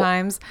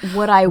sometimes?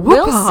 What I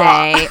will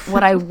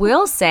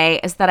say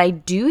is that I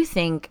do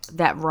think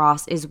that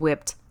Ross is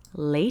whipped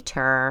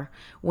later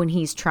when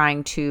he's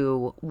trying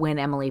to win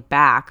Emily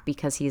back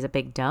because he's a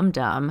big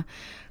dum-dum.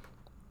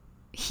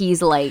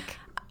 He's like,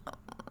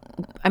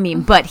 I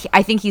mean, but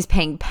I think he's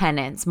paying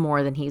penance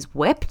more than he's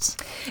whipped.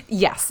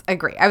 Yes,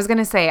 agree. I was going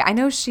to say, I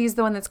know she's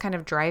the one that's kind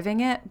of driving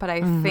it, but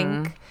I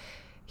think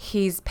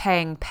he's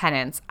paying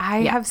penance. I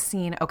have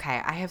seen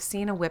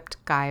a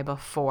whipped guy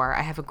before.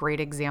 I have a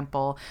great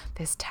example.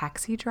 This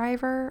taxi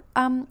driver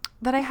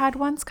that I had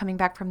once coming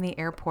back from the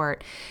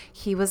airport,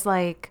 he was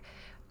like,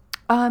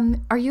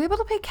 are you able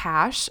to pay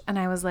cash? And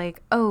I was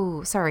like,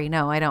 oh, sorry,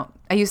 no, I don't.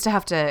 I used to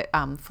have to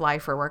fly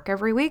for work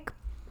every week.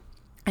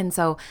 And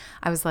so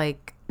I was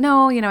like,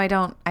 no, I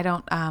don't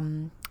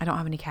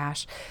have any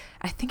cash.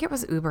 I think it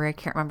was Uber. I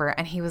can't remember.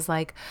 And he was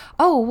like,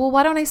 oh, well,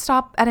 why don't I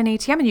stop at an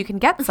ATM and you can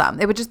get some?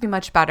 It would just be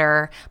much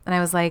better. And I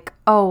was like,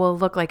 oh, well,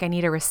 look, like I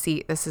need a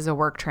receipt. This is a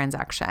work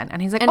transaction.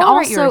 And he's like, and oh,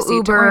 also your receipt.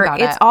 Uber,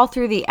 it's all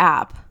through the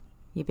app.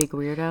 You big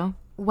weirdo.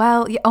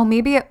 Well,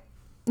 maybe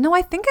no,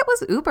 I think it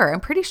was Uber. I'm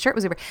pretty sure it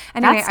was Uber.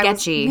 Anyway, that's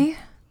sketchy.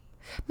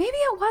 Maybe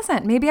it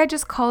wasn't. Maybe I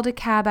just called a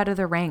cab out of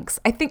the ranks.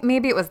 I think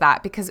maybe it was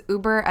that, because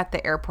Uber at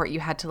the airport, you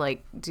had to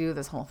like do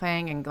this whole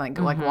thing and like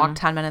walk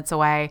 10 minutes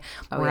away,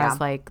 whereas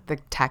like the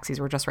taxis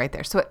were just right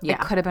there. So it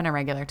could have been a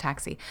regular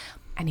taxi.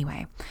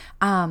 Anyway,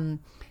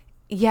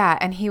 yeah.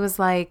 And he was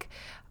like,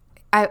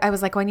 I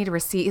was like, oh, I need a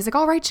receipt. He's like,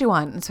 I'll write you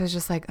one. And so it's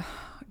just like,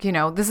 you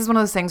know, this is one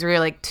of those things where you're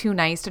like too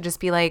nice to just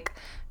be like,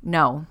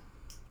 no.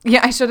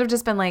 Yeah, I should have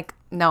just been like,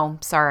 no,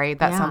 sorry.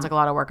 That sounds like a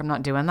lot of work. I'm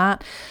not doing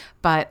that.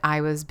 But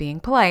I was being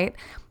polite.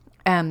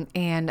 And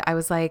I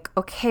was like,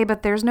 okay,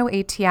 but there's no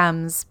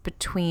ATMs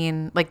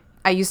between, like,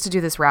 I used to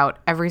do this route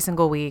every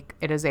single week.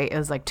 It is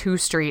like 2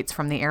 streets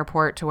from the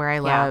airport to where I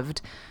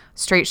lived,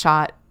 straight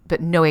shot,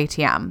 but no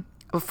ATM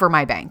for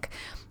my bank,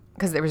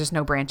 because there was just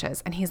no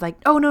branches. And he's like,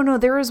 oh, no,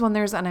 there is one.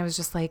 And I was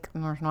just like,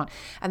 no, there's not.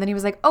 And then he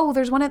was like, oh,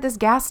 there's one at this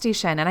gas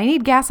station and I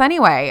need gas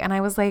anyway. And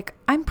I was like,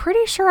 I'm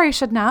pretty sure I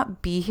should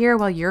not be here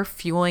while you're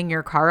fueling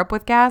your car up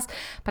with gas.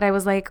 But I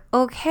was like,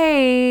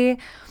 okay.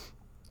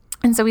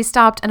 And so we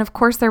stopped, and of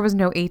course there was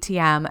no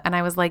ATM. And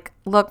I was like,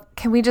 look,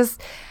 can we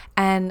just,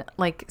 and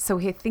like, so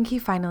I think he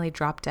finally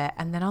dropped it.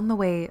 And then on the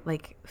way,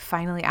 like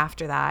finally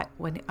after that,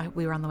 when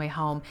we were on the way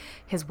home,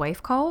 his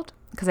wife called,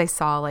 because I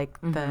saw like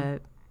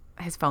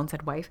his phone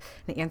said wife,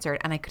 and he answered,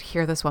 and I could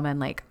hear this woman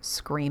like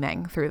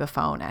screaming through the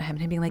phone at him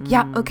and being like,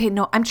 yeah, okay,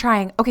 no, I'm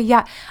trying. Okay,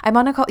 yeah, I'm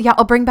on a call. Yeah,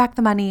 I'll bring back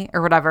the money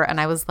or whatever. And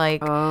I was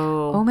like,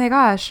 oh my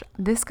gosh,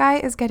 this guy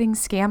is getting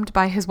scammed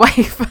by his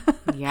wife.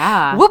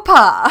 Yeah.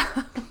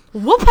 Whoopah.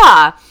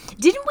 Whoopah.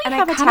 Didn't we And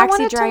have I a kinda taxi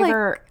wanted to, like-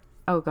 driver?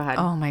 Oh, go ahead.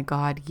 Oh my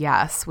God,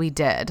 yes, we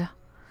did.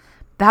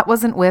 That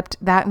wasn't whipped.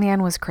 That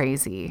man was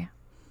crazy.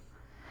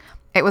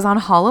 It was on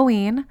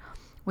Halloween.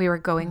 We were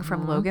going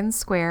from Logan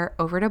Square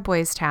over to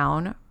Boys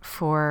Town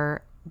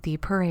for the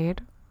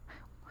parade.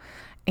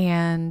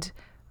 And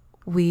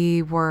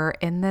we were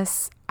in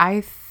this,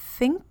 I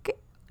think,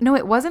 no,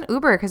 it wasn't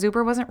Uber, because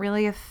Uber wasn't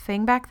really a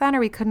thing back then, or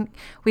we'd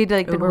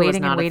like been Uber was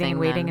waiting not and a waiting thing and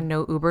waiting, then. and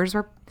no Ubers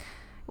were,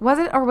 was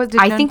it? Or did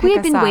I none think pick we had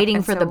us been up? waiting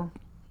And for so-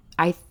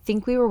 I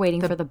think we were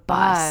waiting for the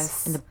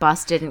bus, and the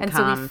bus didn't And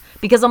so we come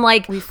because I'm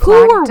like, who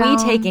flagged were we down-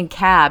 taking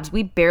cabs?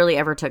 We barely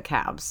ever took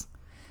cabs.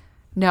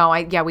 No,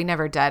 we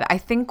never did. I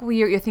think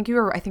you're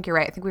right.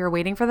 I think we were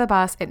waiting for the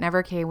bus. It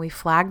never came. We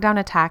flagged down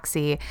a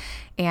taxi,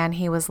 and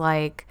he was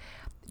like,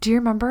 do you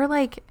remember,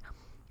 like,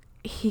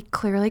 he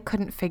clearly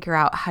couldn't figure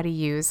out how to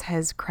use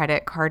his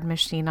credit card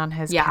machine on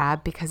his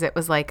cab, because it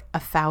was like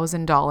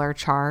 $1,000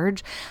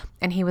 charge.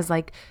 And he was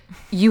like,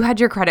 you had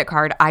your credit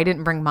card, I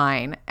didn't bring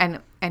mine. And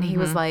he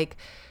was like,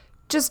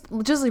 just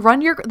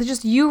run your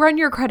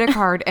credit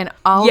card and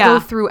I'll go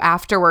through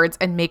afterwards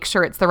and make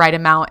sure it's the right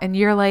amount. And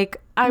you're like,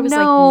 I was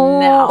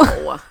no. like,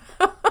 no.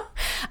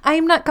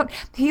 I'm not.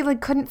 He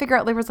like couldn't figure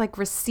out. There was like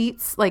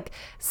receipts like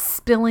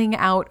spilling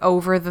out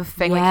over the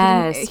thing.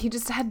 Yes. Like he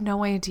just had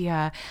no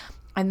idea.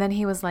 And then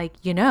he was like,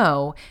 you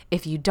know,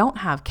 if you don't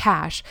have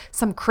cash,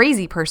 some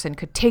crazy person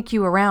could take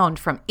you around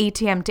from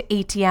ATM to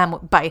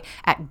ATM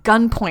at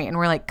gunpoint. And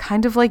we're like,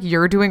 kind of like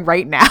you're doing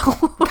right now.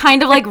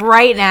 Kind of like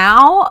right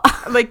now.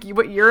 Like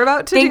what you're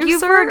about to do, Thank you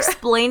sir? for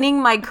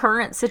explaining my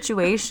current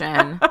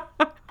situation.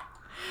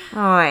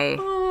 Oy.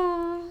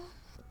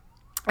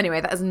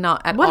 Anyway, that is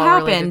not at What all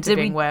happened? related to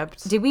being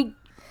whipped. Did we?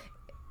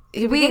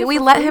 We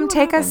let him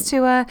take us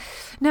to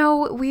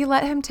we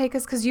let him take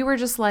us because you were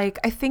just like,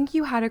 I think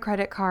you had a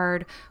credit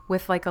card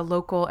with like a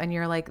local, and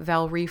you're like,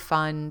 they'll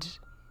refund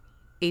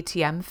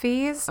ATM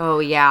fees. Oh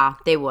yeah,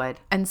 they would.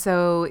 And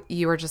so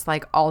you were just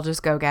like, I'll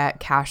just go get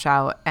cash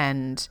out,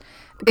 and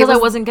because I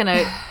wasn't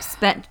gonna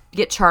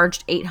get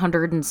charged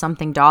 $800 and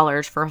something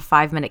for a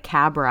 5-minute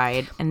cab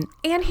ride, and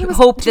he was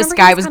hope this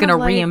guy was kind gonna of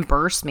like,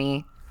 reimburse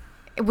me.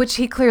 Which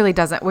he clearly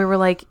doesn't. We were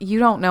like, you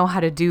don't know how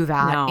to do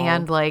that. No.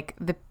 And like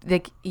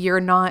you're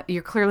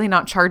clearly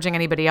not charging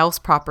anybody else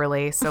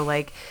properly. So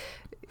like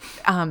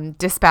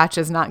dispatch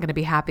is not going to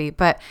be happy.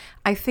 But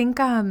I think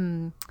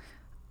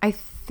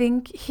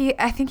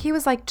he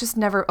was like, just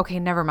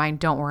never mind.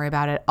 Don't worry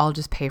about it. I'll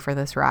just pay for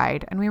this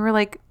ride. And we were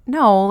like,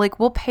 no, like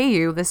we'll pay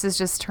you. This is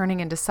just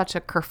turning into such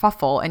a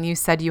kerfuffle. And you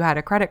said you had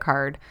a credit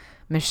card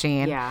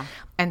machine. Yeah.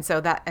 And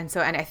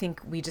I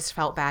think we just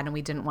felt bad, and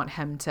we didn't want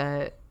him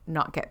to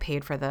not get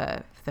paid for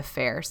the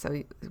fare,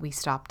 so we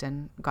stopped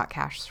and got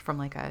cash from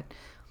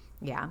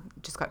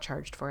just got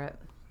charged for it.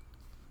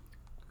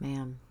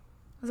 Man,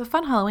 it was a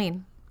fun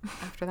Halloween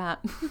after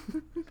that.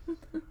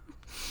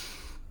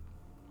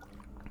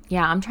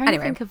 Yeah, I'm trying to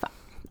think if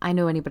I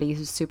know anybody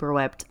who's super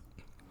whipped.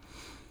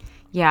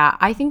 Yeah,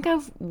 I think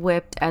of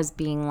whipped as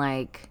being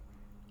like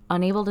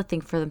unable to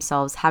think for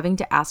themselves, having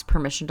to ask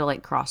permission to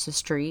like cross the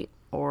street,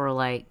 or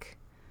like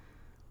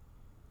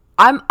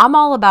I'm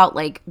all about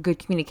like good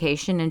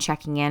communication and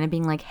checking in and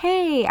being like,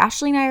 hey,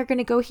 Ashley and I are going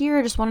to go here.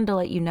 I just wanted to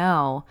let you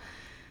know.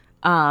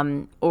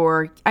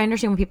 Or I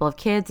understand when people have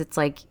kids, it's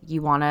like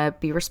you want to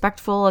be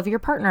respectful of your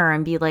partner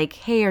and be like,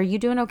 hey, are you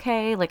doing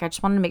okay? Like, I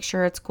just wanted to make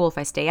sure it's cool if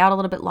I stay out a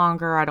little bit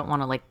longer. I don't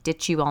want to like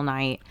ditch you all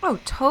night. Oh,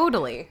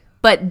 totally.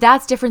 But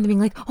that's different than being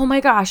like, oh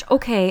my gosh,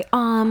 okay,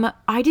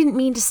 I didn't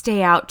mean to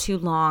stay out too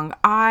long.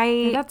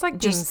 That's like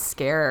just being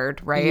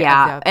scared, right?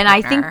 Yeah. And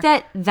I think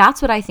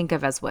that's what I think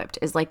of as whipped,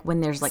 is like when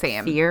there's like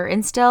fear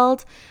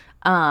instilled,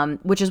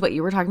 which is what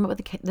you were talking about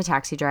with the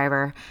taxi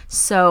driver.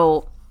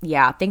 So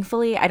yeah,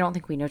 thankfully, I don't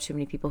think we know too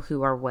many people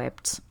who are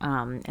whipped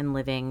and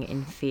living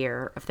in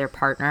fear of their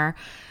partner.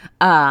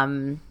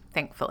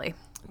 Thankfully.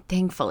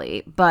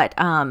 But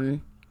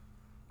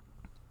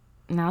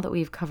now that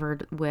we've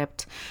covered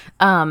whipped,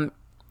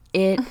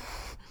 they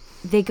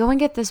go and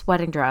get this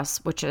wedding dress,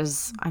 which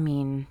is, I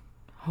mean,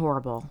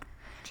 horrible.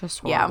 Just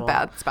horrible. Yeah,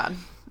 bad. It's bad.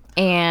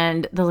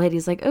 And the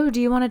lady's like, oh,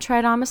 do you want to try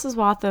it on, Mrs.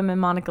 Waltham? And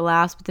Monica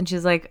laughs, but then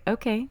she's like,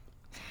 okay.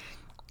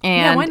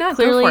 And yeah, why not?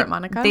 Clearly, go for it,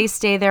 Monica. They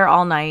stay there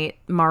all night,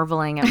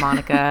 marveling at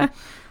Monica,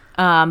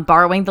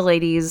 borrowing the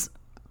lady's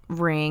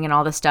ring and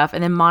all this stuff.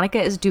 And then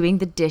Monica is doing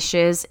the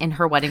dishes in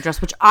her wedding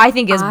dress, which I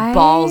think is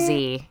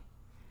ballsy.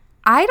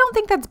 I don't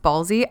think that's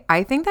ballsy.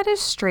 I think that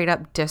is straight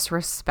up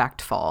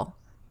disrespectful.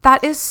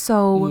 That is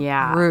so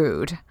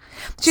rude.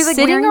 She's like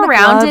sitting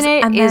around in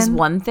it is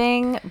one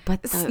thing,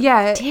 but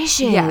the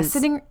dishes.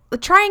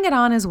 Trying it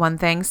on is one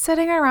thing.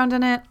 Sitting around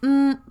in it,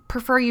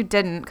 prefer you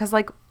didn't, because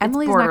like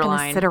Emily's not going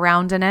to sit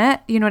around in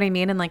it. You know what I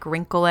mean? And like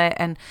wrinkle it,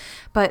 and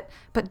but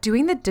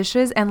doing the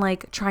dishes and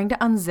like trying to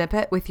unzip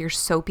it with your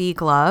soapy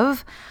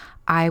glove,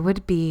 I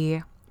would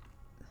be.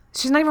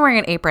 She's not even wearing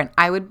an apron.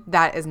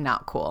 That is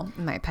not cool,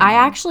 in my opinion. I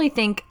actually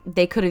think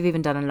they could have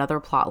even done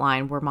another plot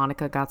line where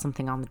Monica got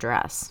something on the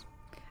dress.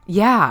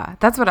 Yeah,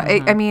 that's what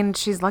I mean,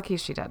 she's lucky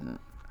she didn't.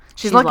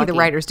 She's lucky the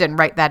writers didn't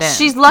write that in.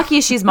 She's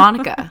lucky she's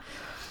Monica.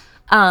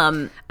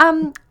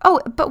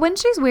 But when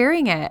she's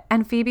wearing it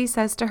and Phoebe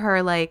says to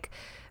her, like,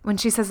 when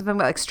she says something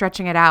about like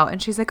stretching it out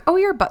and she's like, oh,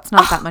 your butt's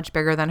not that much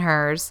bigger than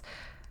hers.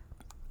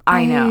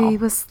 I know. I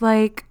was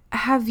like,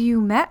 have you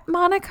met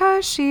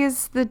Monica? She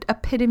is the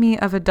epitome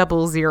of a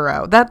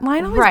 00. That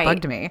line always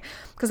bugged me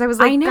because I was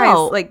like,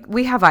 guys, like,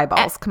 we have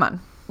eyeballs. Come on.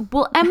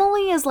 Well,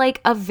 Emily is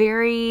like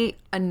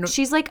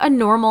she's like a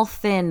normal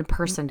thin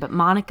person, but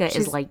Monica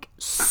is like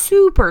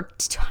super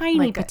tiny,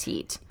 like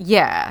petite.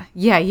 Yeah.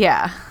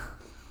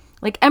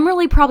 Like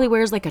Emily probably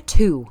wears like a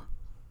 2.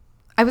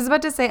 I was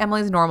about to say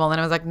Emily's normal, and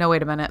I was like, no,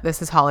 wait a minute.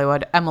 This is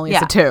Hollywood. Emily's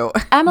a 2.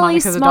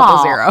 Emily's Monica's small.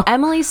 a 00.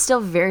 Emily's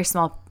still very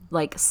small,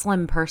 like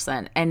slim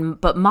person,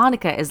 but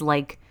Monica is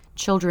like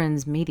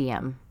children's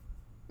medium.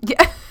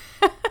 Yeah.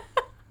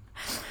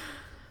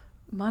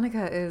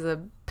 Monica is a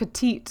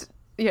petite.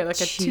 Yeah,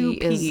 like a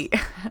 2P,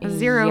 a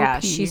 0P. Yeah,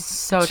 she's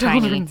so tiny.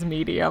 Children's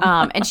medium.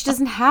 And she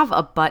doesn't have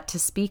a butt to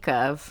speak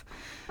of,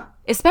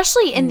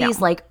 especially in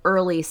these like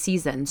early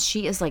seasons.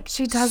 She is like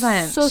she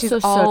doesn't. She's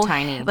so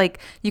tiny. Like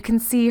you can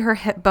see her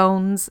hip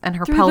bones and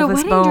her through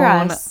pelvis the bone.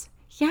 Dress.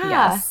 Yeah.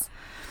 Yes.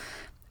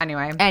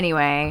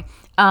 Anyway.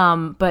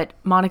 But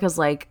Monica's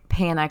like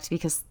panicked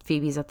because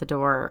Phoebe's at the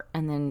door,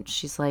 and then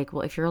she's like,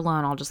 well, if you're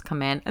alone, I'll just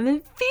come in. And then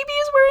Phoebe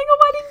is wearing a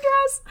wedding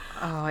dress.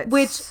 Oh,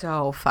 it's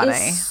so funny.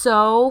 It's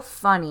so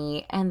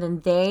funny. And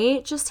then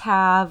they just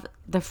have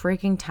the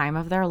freaking time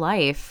of their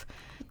life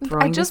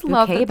throwing this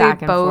bouquet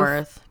back and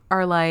forth.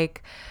 Are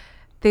like,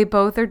 they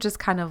both are just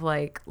kind of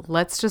like,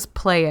 let's just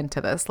play into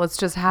this. Let's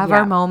just have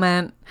our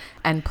moment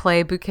and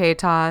play bouquet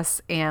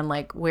toss and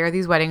like wear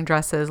these wedding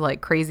dresses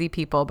like crazy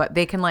people, but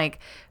they can like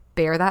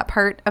bear that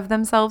part of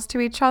themselves to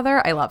each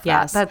other. I love that.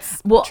 Yes.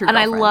 That's true. And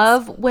I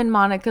love when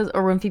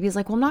when Phoebe's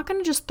like, well, I'm not going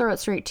to just throw it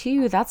straight to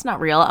you. That's not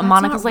real. And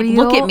Monica's like,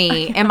 look at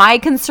me. Am I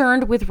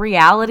concerned with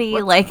reality?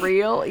 What's like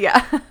real?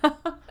 Yeah.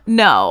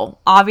 No,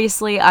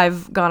 obviously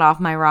I've gone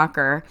off my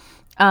rocker.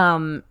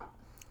 And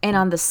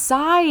on the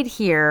side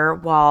here,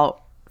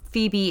 while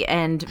Phoebe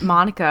and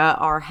Monica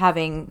are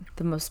having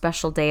the most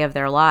special day of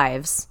their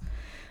lives,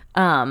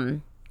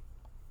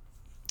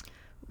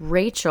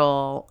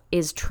 Rachel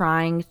is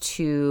trying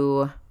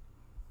to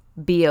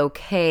be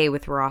okay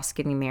with Ross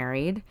getting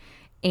married,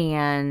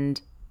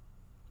 and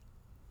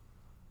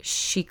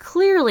she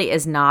clearly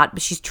is not,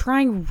 but she's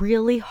trying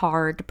really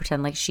hard to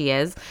pretend like she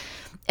is.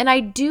 And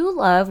I do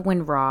love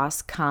when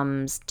Ross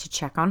comes to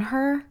check on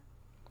her.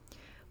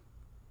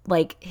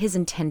 Like, his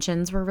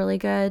intentions were really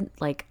good.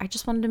 Like, I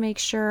just wanted to make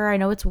sure. I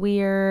know it's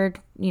weird.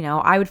 You know,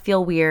 I would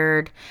feel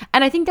weird.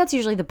 And I think that's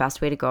usually the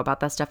best way to go about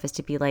that stuff, is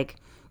to be like,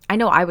 I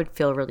know I would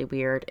feel really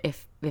weird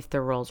if the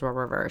roles were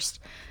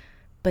reversed.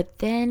 But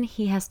then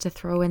he has to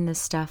throw in this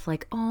stuff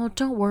like, oh,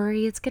 don't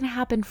worry. It's going to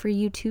happen for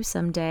you too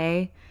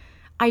someday.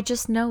 I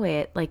just know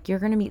it. Like, you're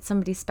going to meet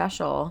somebody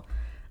special.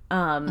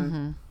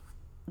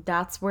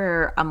 That's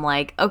where I'm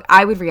like, okay,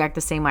 I would react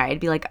the same way.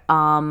 I'd be like,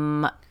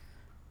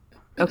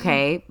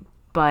 okay,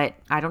 but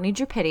I don't need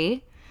your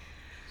pity.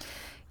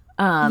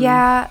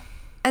 Yeah.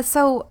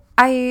 So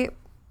I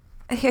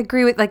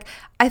agree with, like,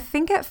 I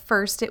think at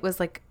first it was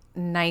like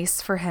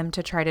nice for him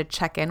to try to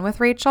check in with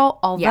Rachel.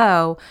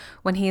 Although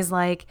when he's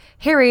like,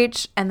 hey,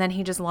 Rach, and then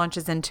he just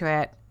launches into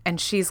it and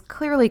she's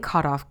clearly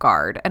caught off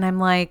guard. And I'm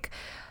like,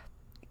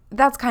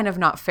 that's kind of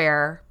not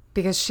fair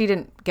because she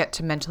didn't get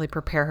to mentally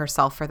prepare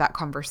herself for that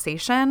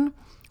conversation.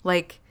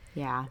 Like,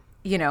 yeah.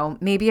 you know,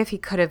 maybe if he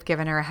could have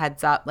given her a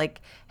heads up, like,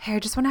 hey, I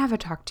just want to have a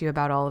talk to you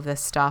about all of this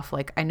stuff.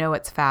 Like, I know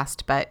it's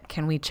fast, but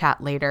can we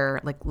chat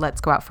later? Like,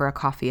 let's go out for a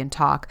coffee and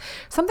talk.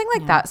 Something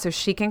like that. So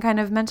she can kind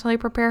of mentally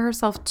prepare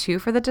herself too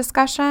for the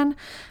discussion.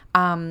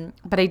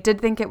 But I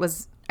think it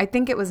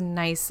was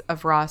nice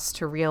of Ross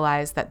to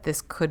realize that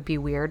this could be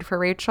weird for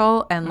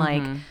Rachel and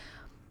like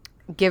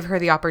give her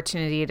the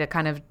opportunity to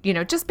kind of, you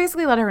know, just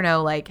basically let her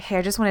know like, hey,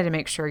 I just wanted to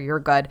make sure you're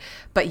good.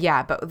 But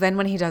then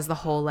when he does the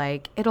whole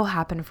like, it'll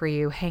happen for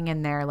you, hang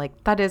in there,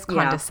 like that is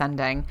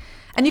condescending.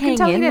 And you can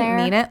tell he didn't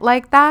mean it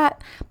like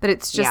that, but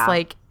it's just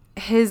like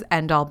his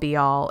end all be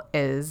all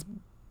is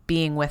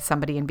being with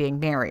somebody and being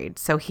married.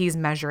 So he's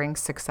measuring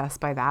success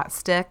by that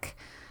stick.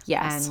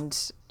 Yes.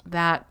 And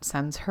that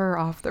sends her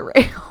off the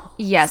rail.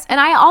 Yes. And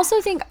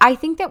I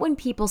think that when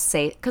people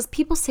say, because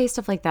people say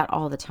stuff like that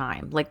all the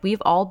time, like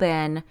we've all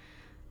been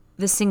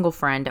the single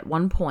friend at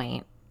one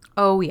point.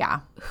 Oh,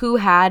 yeah. Who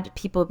had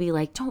people be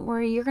like, don't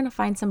worry, you're going to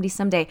find somebody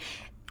someday.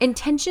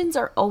 Intentions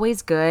are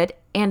always good.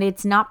 And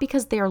it's not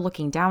because they are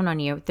looking down on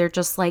you. They're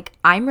just like,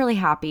 I'm really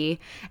happy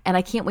and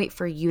I can't wait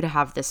for you to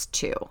have this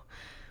too.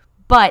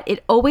 But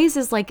it always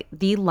is like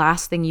the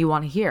last thing you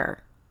want to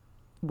hear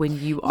when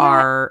you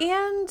are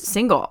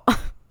single.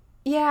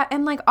 Yeah,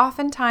 and like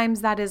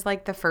oftentimes that is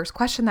like the first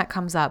question that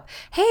comes up.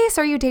 Hey,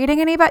 so are you dating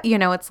anybody? You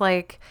know, it's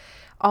like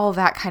all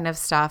that kind of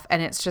stuff.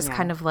 And it's just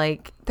kind of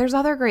like, there's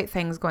other great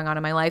things going on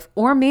in my life,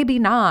 or maybe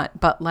not,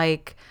 but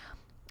like,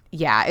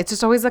 yeah, it's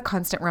just always a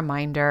constant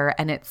reminder.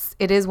 And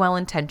it is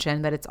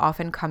well-intentioned, but it's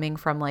often coming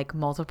from like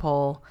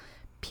multiple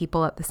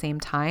people at the same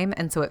time.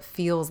 And so it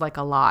feels like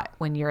a lot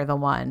when you're the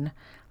one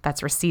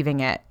that's receiving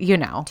it, you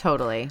know.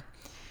 Totally.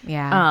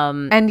 Yeah.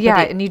 And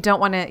you don't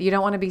want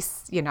to be,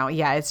 you know,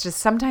 it's just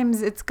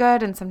sometimes it's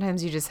good and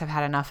sometimes you just have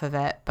had enough of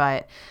it.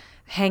 But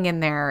hang in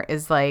there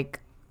is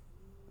like,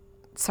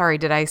 sorry,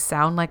 did I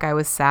sound like I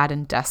was sad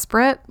and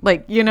desperate?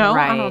 Like, you know,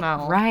 right, I don't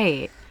know.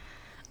 Right.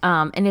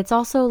 And it's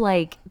also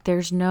like,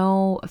 there's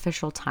no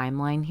official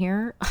timeline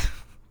here.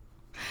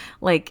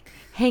 Like,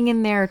 hang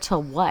in there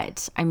till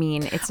what? I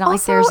mean, it's not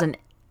like there's an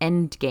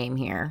end game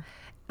here.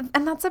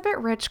 And that's a bit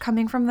rich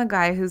coming from the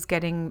guy who's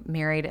getting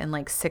married in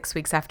like 6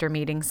 weeks after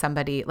meeting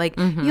somebody. Like,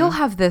 you'll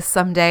have this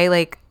someday,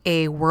 like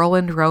a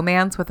whirlwind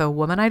romance with a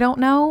woman I don't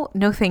know.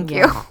 No, thank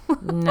you.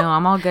 No,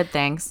 I'm all good,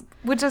 thanks.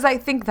 Which is, I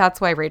think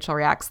that's why Rachel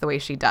reacts the way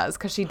she does,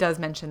 because she does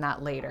mention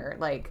that later.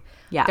 Like,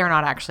 they're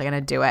not actually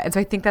going to do it. And so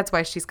I think that's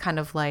why she's kind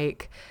of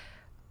like,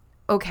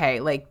 okay,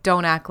 like,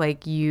 don't act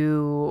like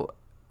you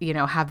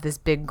know, have this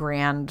big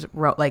grand,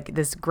 like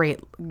this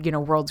great, you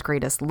know, world's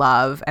greatest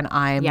love. And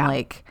I'm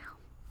like,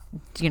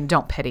 you know,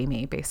 don't pity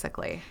me,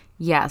 basically.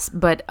 Yes,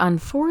 but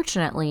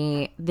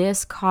unfortunately,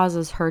 this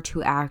causes her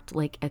to act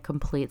like a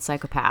complete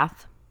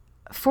psychopath.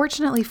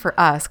 Fortunately for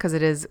us, because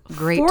it is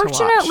great to watch.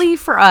 Fortunately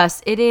for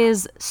us, it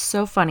is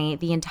so funny.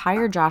 The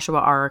entire Joshua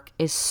arc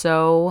is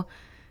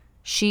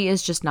she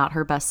is just not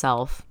her best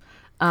self.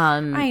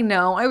 I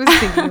know. I was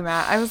thinking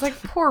that. I was like,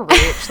 poor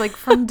Rach. Like,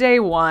 from day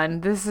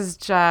one, this was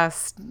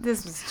just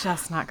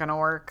not going to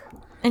work.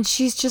 And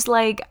she's just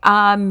like,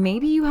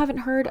 maybe you haven't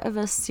heard of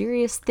a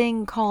serious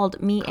thing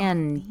called me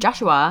and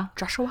Joshua.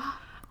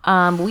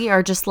 We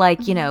are just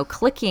like, you know,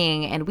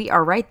 clicking and we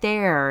are right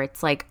there.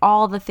 It's like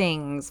all the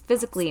things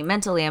physically,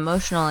 mentally,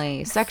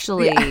 emotionally,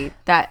 sexually,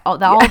 all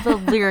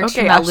the lyrics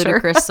from that Usher.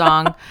 Ludacris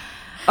song.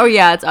 Oh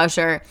yeah, it's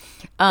Usher.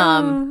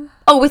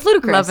 With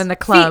Ludacris. Love in the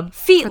Club.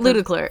 Feet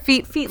Ludacris.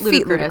 Feet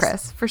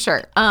Ludacris. For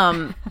sure.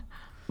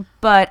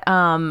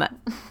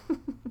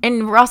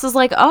 And Ross is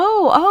like,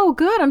 oh,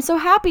 good. I'm so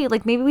happy.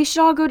 Like, maybe we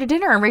should all go to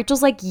dinner. And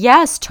Rachel's like,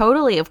 yes,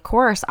 totally. Of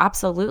course.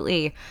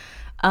 Absolutely.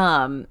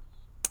 And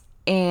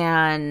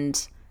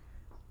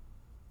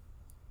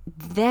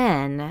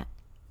then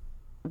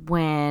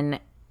when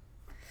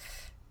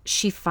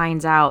she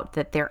finds out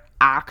that they're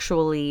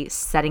actually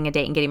setting a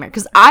date and getting married,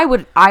 because I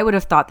would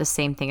have thought the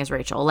same thing as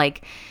Rachel.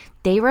 Like,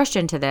 they rushed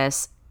into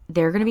this.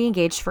 They're going to be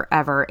engaged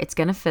forever. It's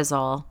going to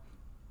fizzle.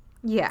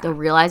 Yeah. They'll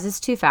realize it's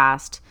too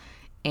fast.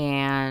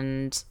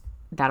 And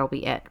that'll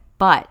be it.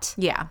 But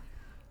yeah.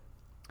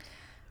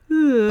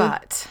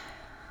 But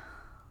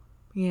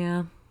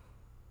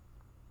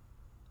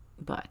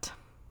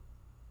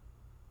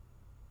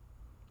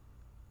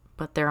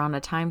they're on a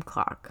time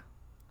clock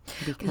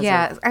because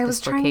of I was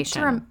trying to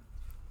location.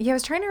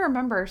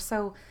 remember.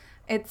 So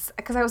it's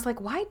because I was like,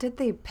 why did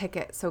they pick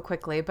it so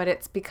quickly? But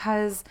it's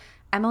because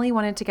Emily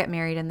wanted to get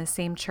married in the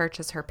same church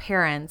as her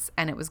parents,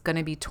 and it was going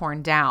to be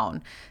torn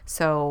down.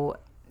 So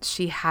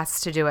she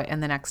has to do it in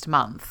the next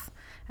month,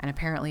 and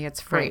apparently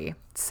it's free. Right.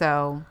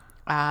 So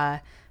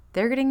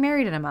they're getting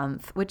married in a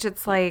month, which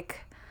it's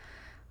like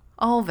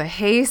all the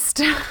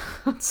haste.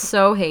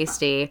 So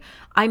hasty.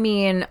 I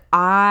mean,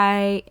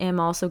 I am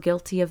also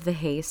guilty of the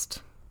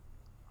haste.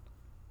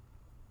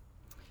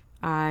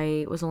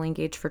 I was only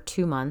engaged for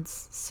 2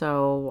 months,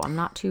 so I'm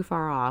not too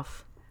far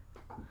off.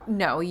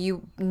 No,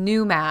 you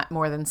knew Matt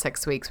more than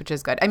 6 weeks, which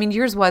is good. I mean,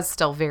 yours was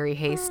still very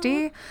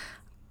hasty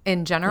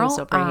in general. It was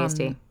still pretty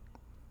hasty.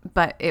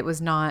 But it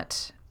was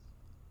not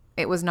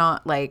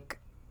like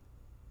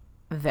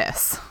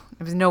this.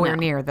 It was nowhere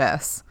near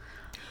this.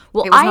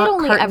 Well, it was I not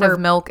only carton ever of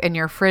milk in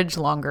your fridge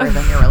longer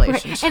than your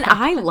relationship. And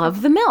I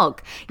love the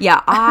milk.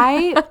 Yeah,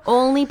 I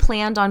only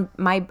planned on,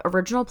 my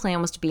original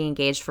plan was to be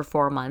engaged for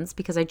 4 months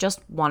because I just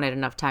wanted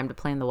enough time to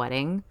plan the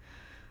wedding.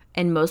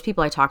 And most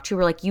people I talked to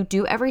were like, you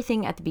do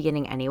everything at the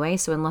beginning anyway,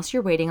 so unless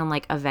you're waiting on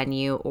like a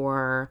venue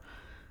or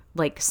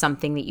like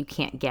something that you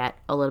can't get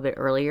a little bit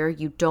earlier,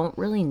 you don't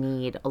really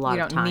need a lot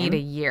of time. You don't need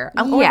a year.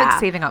 Or like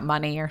saving up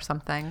money or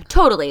something.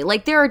 Totally.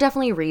 Like there are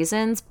definitely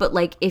reasons, but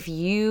like if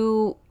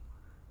you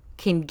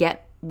can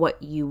get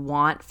what you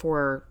want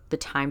for the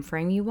time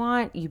frame you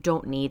want, you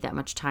don't need that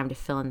much time to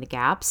fill in the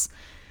gaps.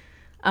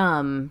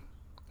 So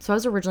I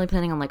was originally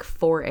planning on like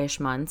 4-ish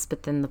months,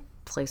 but then the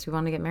place we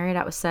wanted to get married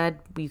at was said,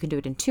 you can do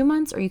it in 2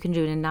 months or you can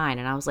do it in 9.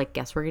 And I was like,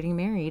 guess we're getting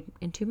married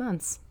in 2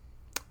 months.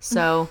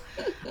 So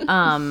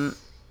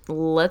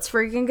let's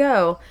freaking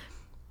go.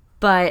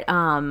 But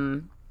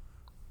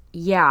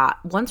yeah,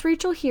 once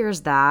Rachel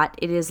hears that,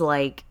 it is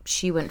like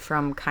she went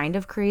from kind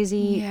of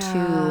crazy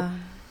to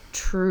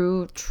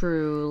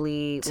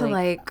truly to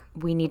like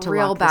we need to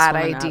real bad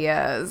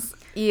ideas.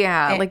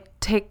 Yeah, like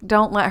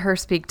don't let her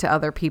speak to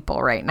other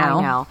people right now.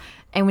 I know.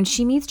 And when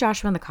she meets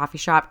Joshua in the coffee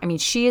shop, I mean,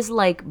 she is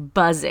like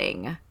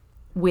buzzing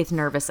with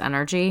nervous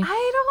energy.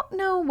 I don't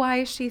know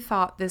why she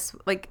thought this,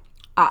 like,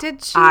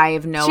 did she? I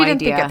have no idea. She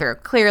didn't think it through.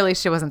 Clearly,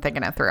 she wasn't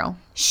thinking it through.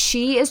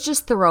 She is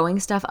just throwing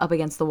stuff up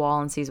against the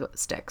wall and sees what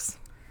sticks.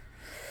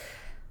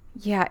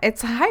 Yeah,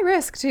 it's high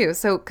risk too.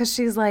 So, because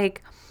she's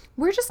like,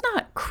 we're just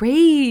not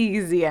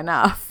crazy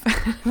enough.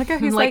 Like,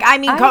 he's like, I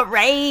mean,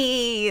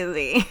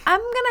 crazy. I'm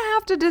gonna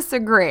have to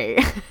disagree.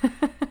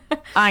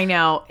 I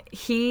know.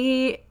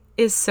 He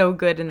is so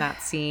good in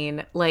that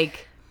scene.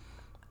 Like,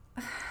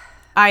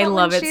 I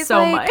love it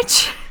so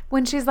much.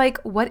 When she's like,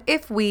 what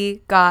if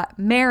we got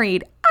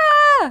married?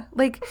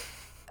 Like,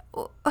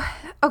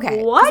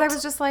 okay. What? I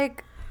was just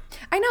like,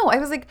 I know. I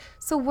was like,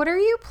 so what are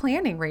you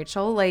planning,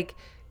 Rachel? Like,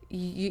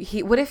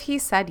 what if he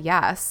said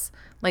yes?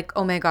 Like,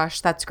 oh my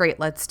gosh, that's great.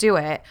 Let's do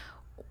it.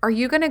 Are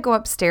you going to go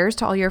upstairs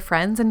to all your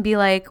friends and be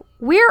like,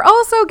 we're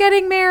also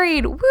getting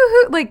married?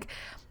 Woohoo. Like,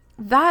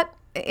 that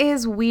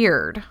is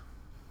weird.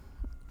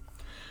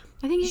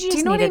 I think she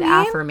just needed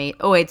affirmation.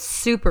 Oh, it's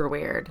super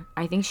weird.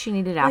 I think she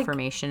needed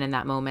affirmation in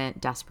that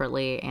moment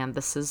desperately, and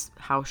this is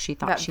how she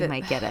thought she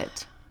might get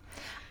it.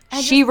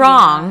 She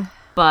wrong,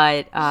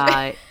 but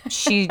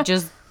she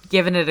just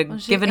giving it a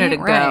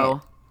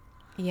go.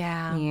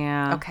 Yeah.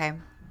 Yeah. Okay.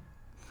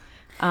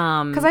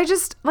 Because I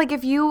just like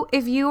if you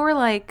were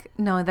like,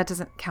 no, that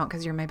doesn't count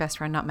because you're my best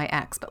friend, not my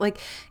ex. But like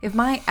if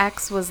my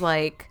ex was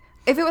like,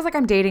 if it was like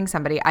I'm dating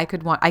somebody, I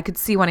could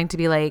see wanting to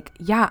be like,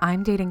 yeah,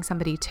 I'm dating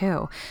somebody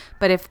too.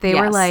 But if they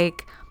were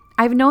like,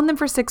 I've known them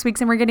for 6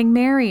 weeks and we're getting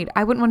married,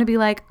 I wouldn't want to be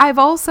like, I've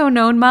also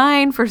known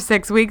mine for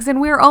 6 weeks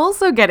and we're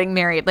also getting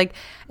married. Like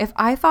if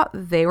I thought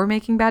they were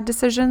making bad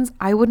decisions,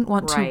 I wouldn't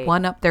want to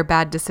one up their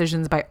bad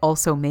decisions by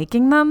also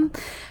making them.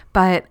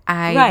 But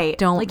I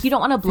don't like, you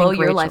don't want to blow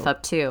your life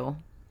up too.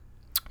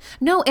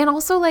 No, and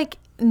also like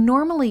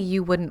normally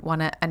you wouldn't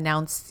want to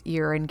announce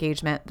your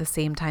engagement the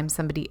same time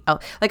somebody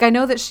else. Like I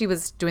know that she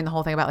was doing the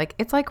whole thing about like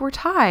it's like we're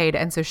tied,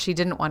 and so she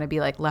didn't want to be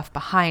like left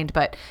behind.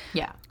 But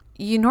yeah,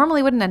 you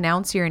normally wouldn't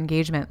announce your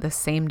engagement the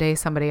same day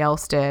somebody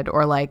else did,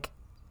 or like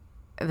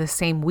the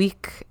same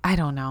week. I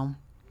don't know.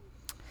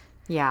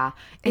 Yeah,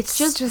 it's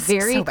just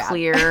very so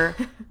clear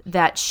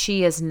that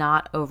she is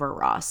not over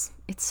Ross.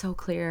 It's so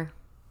clear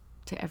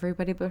to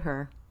everybody but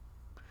her.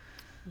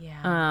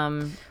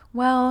 Yeah.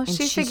 Well,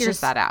 she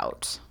figures that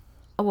out.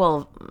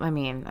 Well, I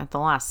mean, at the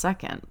last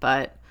second,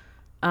 but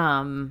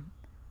I mean,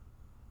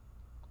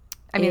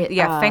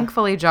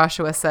 thankfully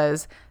Joshua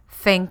says,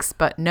 thanks,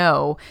 but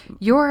no.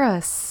 You're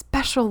a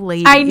special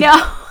lady. I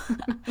know.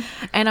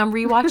 And I'm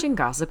rewatching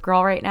Gossip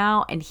Girl right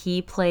now, and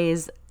he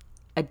plays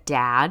a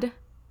dad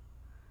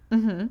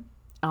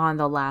on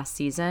the last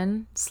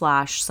season /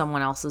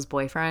 someone else's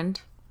boyfriend.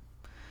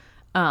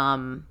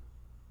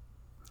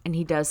 And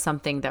he does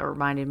something that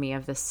reminded me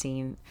of this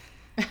scene.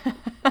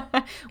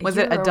 Was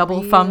it a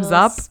double thumbs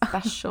up?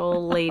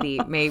 Special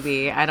lady,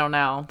 maybe. I don't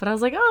know. But I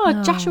was like, oh,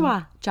 no.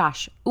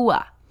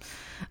 Joshua.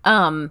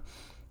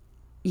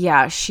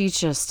 Yeah, she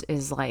just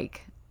is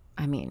like,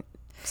 I mean,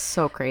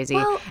 so crazy.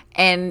 Well,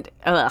 and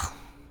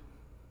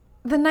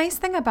the nice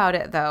thing about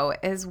it though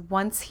is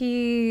once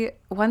this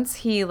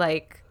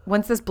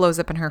blows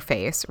up in her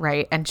face,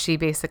 right? And she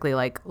basically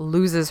like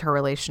loses her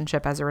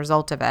relationship as a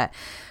result of it.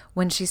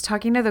 When she's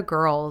talking to the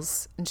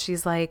girls and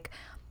she's like,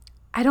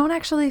 I don't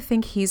actually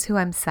think he's who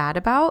I'm sad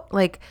about.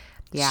 Like,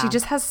 she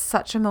just has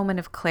such a moment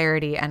of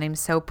clarity, and I'm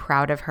so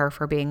proud of her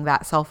for being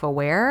that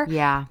self-aware.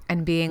 Yeah.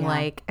 And being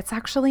like, I'm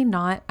actually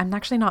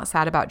not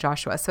sad about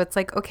Joshua. So it's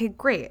like, okay,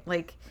 great.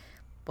 Like,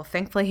 well,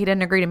 thankfully he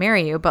didn't agree to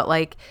marry you, but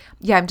like,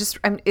 yeah,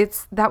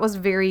 that was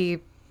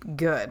very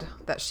good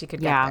that she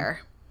could get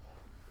there.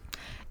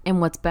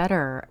 And what's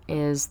better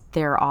is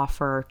their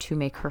offer to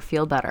make her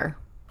feel better.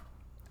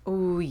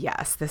 Oh,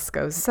 yes. This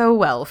goes so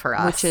well for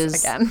us. Which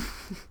is, again,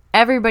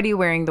 everybody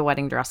wearing the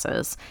wedding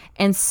dresses.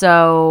 And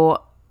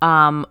so,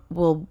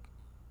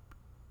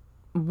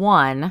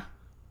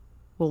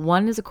 Well,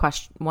 one is a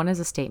question, one is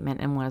a statement,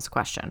 and one is a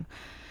question.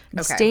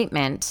 The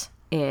statement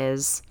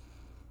is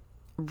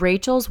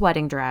Rachel's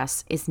wedding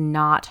dress is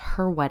not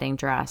her wedding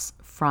dress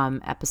from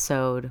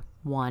episode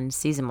 1,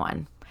 season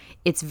 1.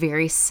 It's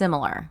very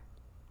similar,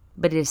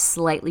 but it is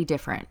slightly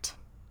different.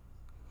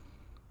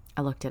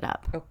 I looked it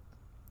up. Oh.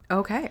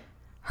 Okay.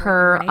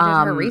 Her did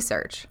her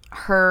research.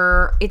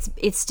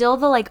 It's still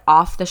the like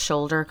off the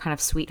shoulder kind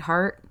of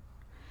sweetheart,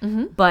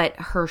 but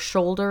her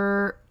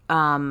shoulder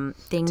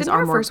things Didn't are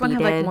her more first beaded.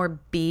 one have like more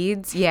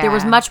beads? Yeah. There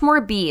was much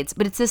more beads,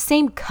 but it's the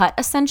same cut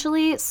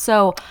essentially.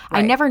 So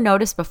I never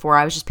noticed before.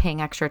 I was just paying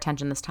extra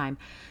attention this time.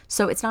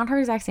 So it's not her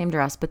exact same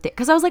dress, but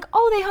because I was like,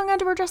 oh, they hung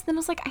onto her dress. Then I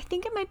was like, I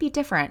think it might be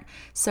different.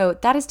 So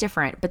that is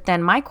different. But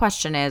then my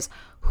question is,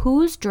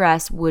 whose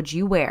dress would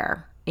you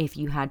wear if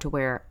you had to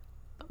wear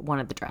one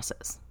of the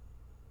dresses?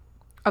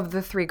 Of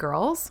the 3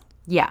 girls?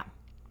 Yeah,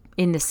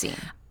 in the scene.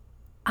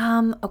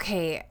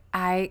 Okay.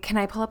 Can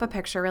I pull up a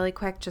picture really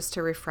quick just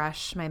to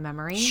refresh my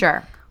memory?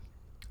 Sure.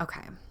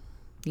 Okay.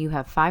 You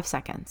have 5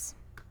 seconds.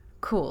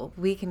 Cool.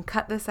 We can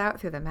cut this out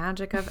through the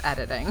magic of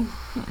editing.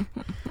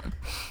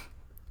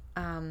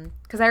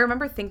 Because I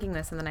remember thinking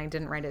this and then I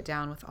didn't write it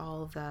down with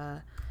all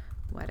the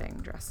wedding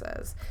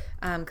dresses.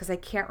 Because I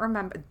can't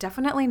remember.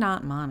 Definitely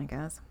not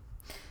Monica's.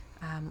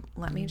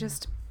 Let me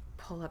just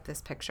pull up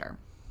this picture.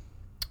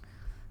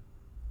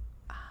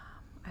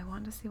 I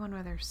want to see one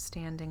where they're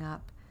standing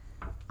up.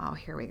 Oh,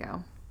 here we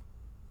go.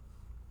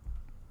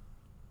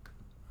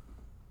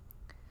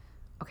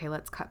 Okay,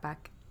 let's cut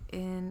back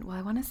in. Well,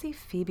 I want to see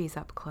Phoebe's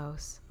up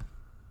close.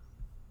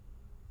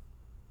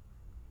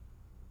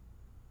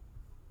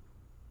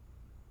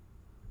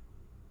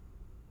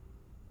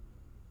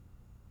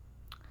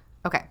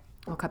 Okay,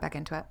 we'll cut back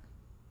into it.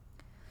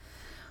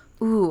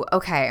 Ooh,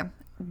 okay.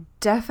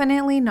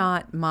 Definitely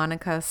not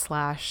Monica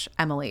 /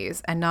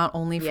 Emily's, and not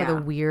only for the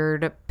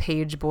weird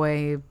page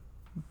boy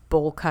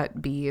bowl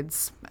cut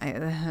beads.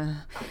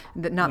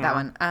 Not that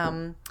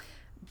one.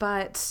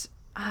 But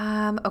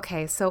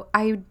okay, so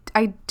I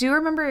do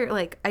remember,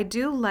 like, I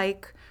do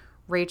like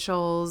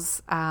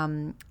Rachel's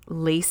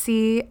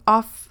lacy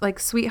off, like,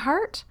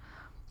 sweetheart.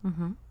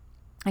 Mm-hmm.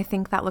 I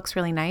think that looks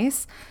really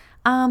nice.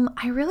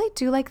 I really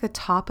do like the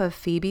top of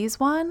Phoebe's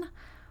one,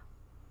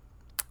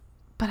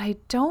 but I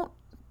don't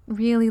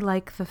really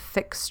like the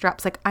thick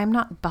straps. Like, I'm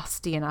not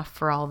busty enough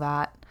for all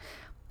that.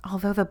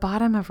 Although the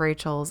bottom of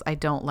Rachel's, I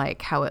don't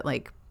like how it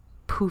like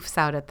poofs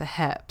out at the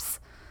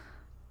hips.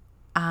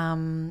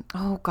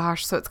 Oh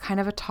gosh, so it's kind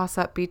of a toss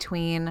up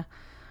between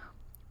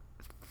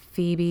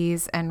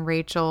Phoebe's and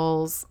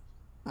Rachel's.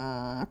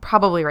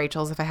 Probably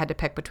Rachel's if I had to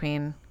pick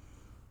between.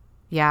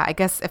 Yeah, I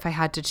guess if I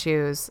had to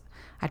choose,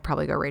 I'd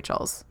probably go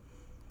Rachel's.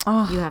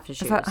 Oh, you have to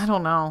choose. I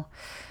don't know.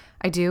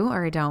 I do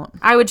or I don't?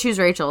 I would choose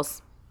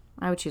Rachel's.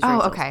 Rachel's.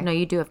 Oh, okay. No,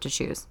 you do have to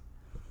choose.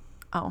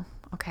 Oh,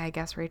 okay. I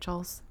guess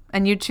Rachel's.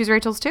 And you'd choose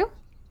Rachel's too?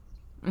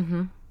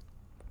 Mm-hmm.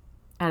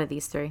 Out of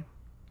these 3.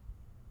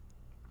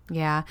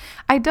 Yeah.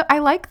 I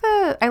like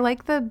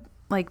the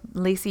like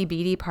lacy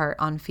beady part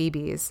on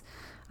Phoebe's.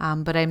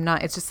 But I'm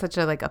not, it's just such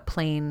a like a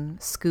plain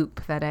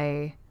scoop that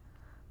I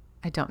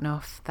don't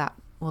know if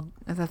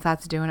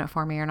that's doing it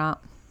for me or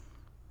not.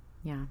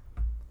 Yeah.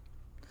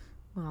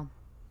 Well,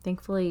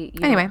 thankfully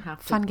you anyway, don't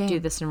have fun to game. do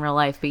this in real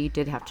life, but you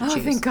did have to choose.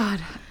 Oh, thank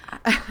God.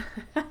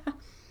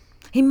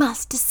 He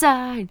must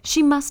decide.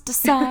 She must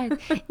decide.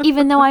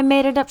 Even though I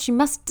made it up, she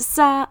must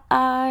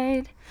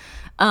decide.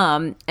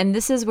 And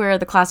this is where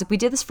the classic, we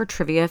did this for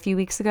trivia a few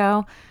weeks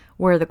ago,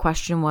 where the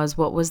question was,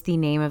 what was the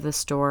name of the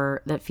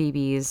store that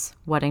Phoebe's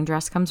wedding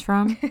dress comes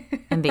from?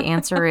 And the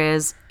answer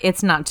is,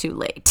 It's Not Too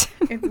Late.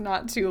 It's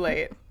not too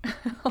late.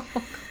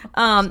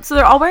 So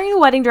they're all wearing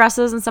wedding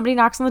dresses and somebody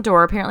knocks on the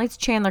door. Apparently it's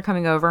Chandler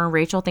coming over and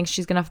Rachel thinks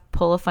she's going to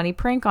pull a funny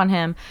prank on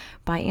him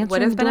by answering the door.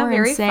 Would have been a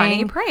very and saying,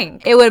 funny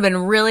prank. It would have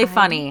been really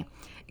funny.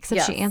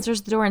 Except she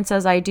answers the door and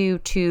says, I do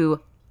to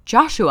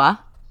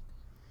Joshua.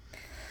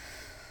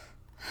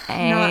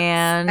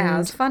 And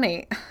not as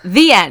funny.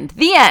 The end.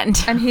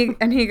 And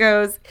he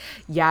goes,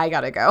 yeah, I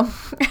gotta go.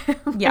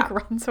 Yeah.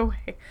 Runs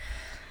away.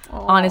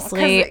 Oh,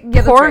 honestly,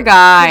 poor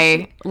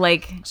guy.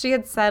 She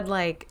had said,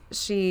 like,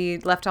 she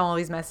left all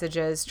these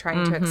messages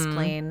trying to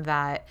explain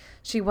that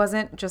she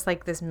wasn't just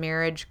like this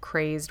marriage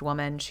crazed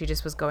woman. She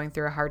just was going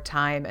through a hard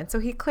time. And so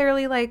he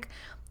clearly like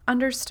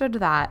understood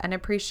that and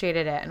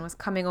appreciated it and was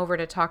coming over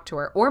to talk to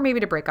her, or maybe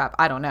to break up.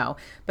 I don't know.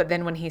 But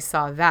then when he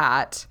saw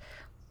that,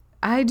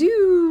 I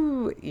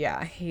do.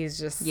 Yeah, he's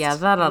just. Yeah,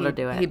 that ought to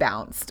do it. He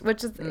bounced,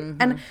 which is.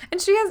 And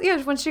she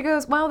has, when she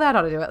goes, well, that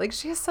ought to do it. Like,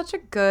 she has such a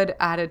good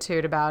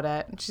attitude about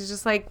it. And she's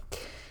just like,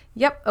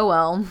 yep, oh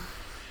well.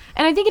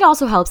 And I think it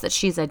also helps that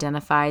she's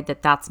identified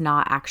that that's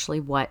not actually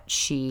what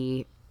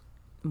she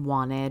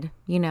wanted,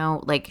 you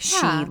know? Like,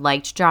 she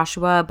liked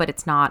Joshua, but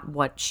it's not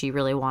what she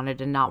really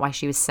wanted and not why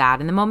she was sad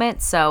in the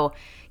moment. So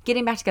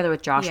getting back together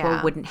with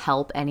Joshua wouldn't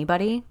help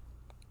anybody.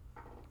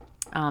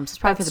 So it's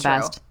probably for the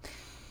best.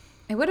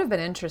 It would have been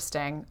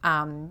interesting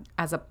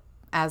as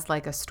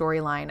like a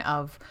storyline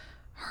of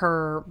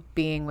her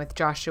being with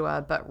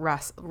Joshua, but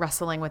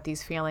wrestling with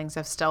these feelings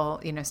of still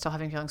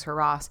having feelings for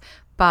Ross.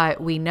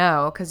 But we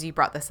know, because you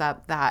brought this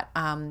up, that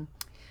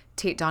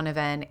Tate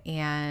Donovan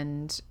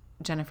and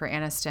Jennifer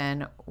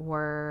Aniston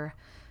were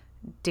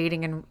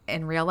dating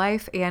in real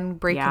life and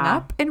breaking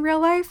up in real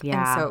life.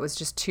 Yeah. And so it was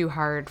just too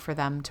hard for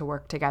them to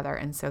work together.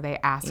 And so they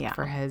asked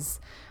for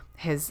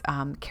his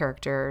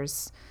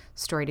character's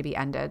story to be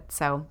ended.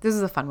 So this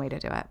is a fun way to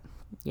do it.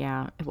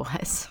 Yeah, it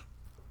was.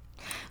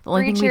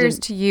 Three cheers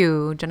to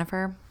you,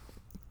 Jennifer.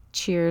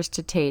 Cheers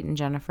to Tate and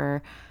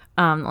Jennifer.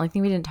 The only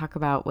thing we didn't talk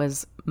about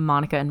was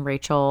Monica and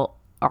Rachel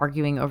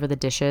arguing over the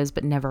dishes,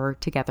 but never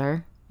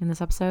together in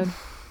this episode.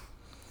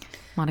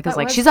 Monica's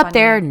like, she's funny. Up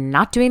there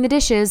not doing the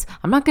dishes.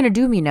 I'm not going to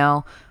do them, you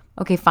know.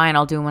 Okay, fine.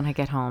 I'll do them when I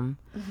get home.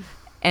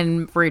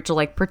 And Rachel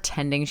like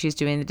pretending she's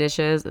doing the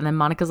dishes. And then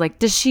Monica's like,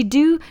 does she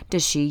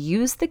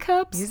use the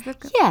cups?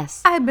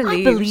 Yes. I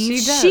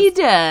believe she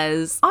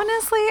does.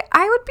 Honestly,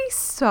 I would be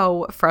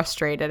so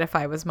frustrated if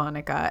I was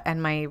Monica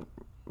and my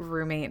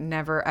roommate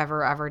never,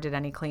 ever, ever did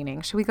any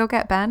cleaning. Should we go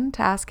get Ben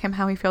to ask him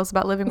how he feels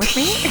about living with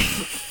me?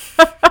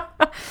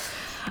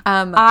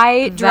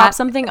 I dropped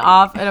something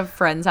off at a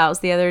friend's house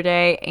the other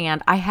day,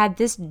 and I had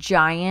this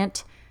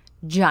giant,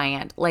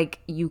 like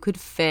you could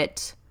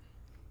fit.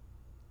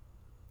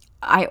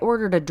 I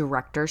ordered a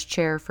director's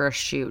chair for a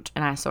shoot,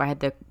 and so I had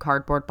the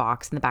cardboard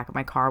box in the back of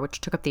my car, which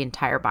took up the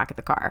entire back of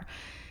the car.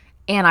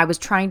 And I was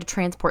trying to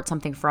transport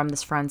something from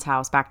this friend's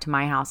house back to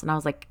my house, and I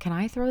was like, can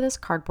I throw this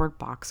cardboard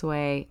box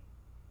away?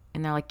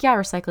 And they're like, yeah,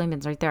 recycling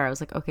bin's right there. I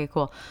was like, okay,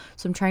 cool.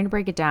 So I'm trying to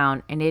break it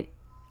down, and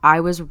I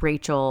was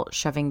Rachel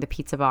shoving the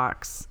pizza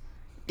box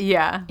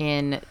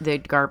in the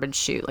garbage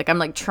chute. Like I'm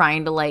like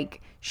trying to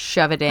like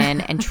shove it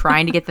in and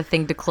trying to get the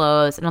thing to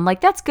close. And I'm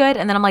like, that's good.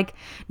 And then I'm like,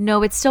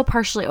 no, it's still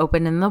partially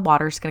open and the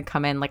water's going to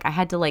come in. Like I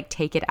had to like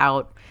take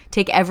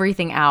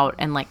everything out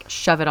and like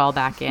shove it all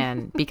back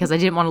in because I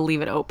didn't want to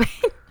leave it open.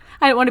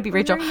 I didn't want to be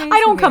Rachel. Nice I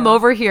don't come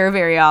over here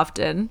very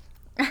often.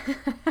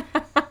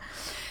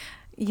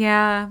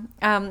 Yeah.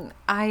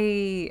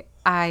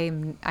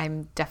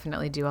 I'm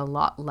definitely do a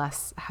lot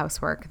less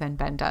housework than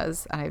Ben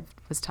does. I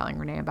was telling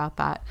Renee about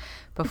that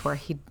before.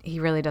 He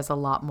really does a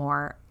lot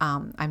more.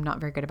 I'm not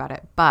very good about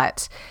it,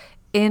 but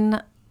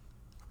in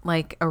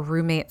like a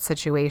roommate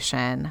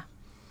situation,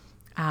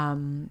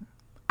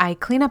 I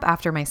clean up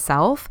after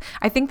myself.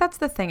 I think that's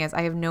the thing is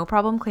I have no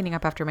problem cleaning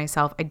up after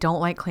myself. I don't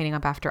like cleaning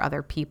up after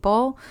other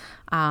people.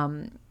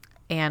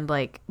 And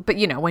like, but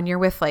you know, when you're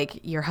with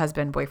like your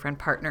husband, boyfriend,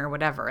 partner,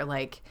 whatever,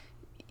 like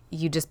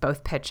you just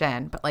both pitch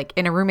in. But like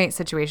in a roommate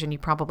situation, you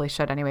probably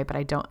should anyway, but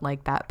I don't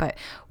like that. But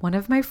one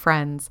of my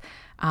friends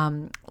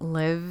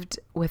lived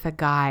with a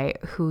guy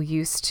who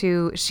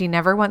she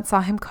never once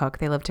saw him cook.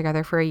 They lived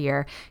together for a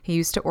year. He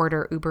used to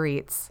order Uber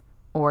Eats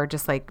or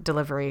just like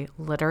delivery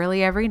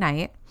literally every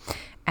night.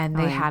 And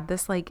they had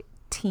this like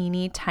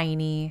teeny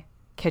tiny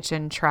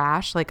kitchen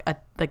trash, like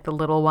the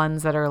little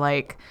ones that are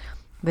like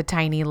the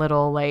tiny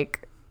little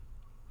like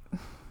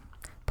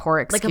poor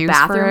excuse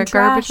like for a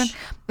garbage bin.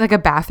 Like a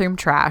bathroom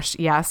trash.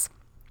 Yes.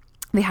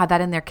 They had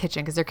that in their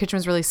kitchen because their kitchen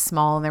was really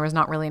small and there was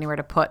not really anywhere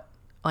to put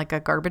like a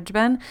garbage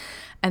bin.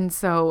 And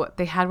so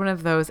they had one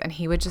of those and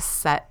he would just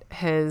set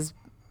his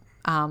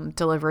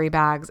delivery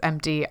bags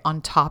empty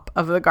on top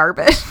of the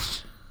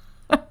garbage.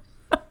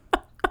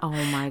 Oh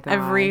my gosh.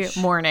 Every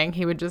morning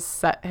he would just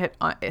set it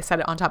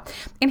on top.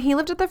 And he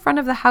lived at the front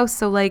of the house.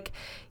 So like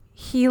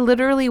he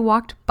literally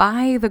walked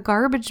by the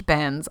garbage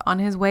bins on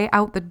his way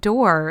out the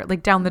door,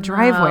 like down the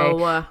driveway.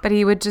 No. But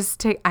he would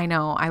just I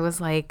know. I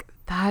was like,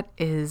 that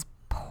is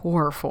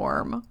poor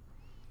form.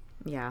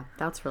 Yeah,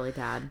 that's really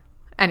bad.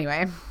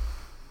 Anyway.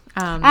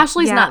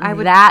 Ashley's not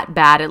that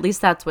bad. At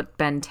least that's what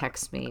Ben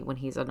texts me when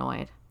he's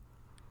annoyed.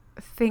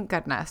 Thank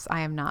goodness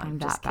I am not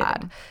that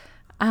bad.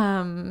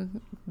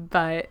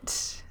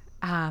 But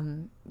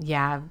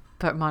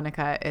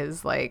Monica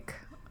is like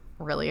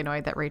really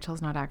annoyed that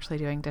Rachel's not actually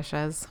doing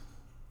dishes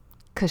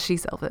because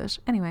she's selfish.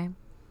 Anyway,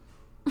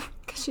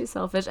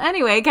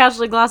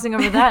 casually glossing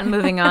over that and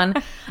moving on.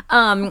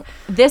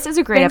 This is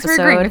a great episode. Thanks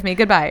for agreeing with me.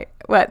 Goodbye.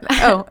 What?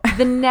 Oh,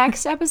 the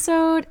next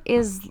episode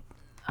is,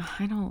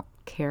 I don't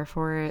care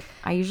for it.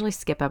 I usually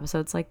skip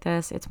episodes like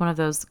this. It's one of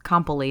those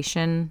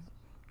compilation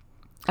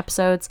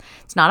episodes.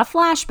 It's not a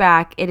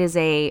flashback. It is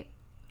a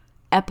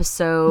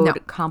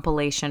episode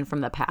compilation from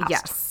the past.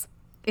 Yes.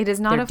 It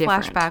is not a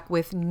flashback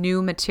with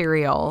new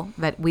material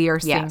that we are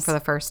seeing for the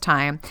first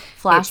time.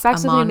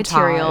 Flashbacks with new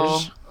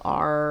material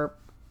are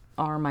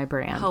my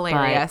brand.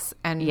 Hilarious.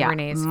 And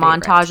Renee's favorite.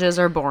 Montages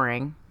are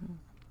boring.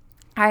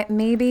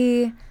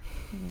 Maybe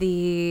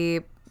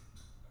the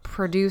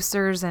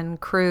producers and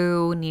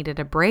crew needed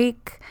a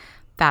break.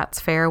 That's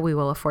fair. We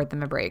will afford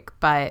them a break.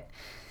 But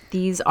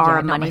these are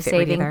a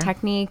money-saving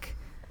technique.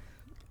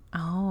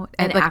 Oh,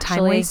 and like actually,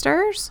 time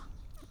wasters?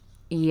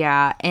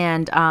 Yeah.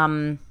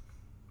 And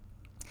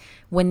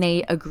when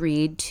they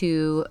agreed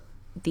to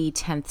the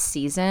 10th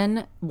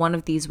season, one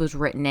of these was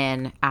written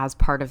in as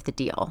part of the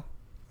deal.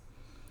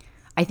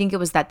 I think it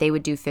was that they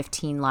would do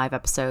 15 live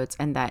episodes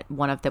and that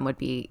one of them would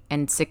be,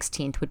 and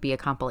 16th would be a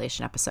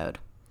compilation episode.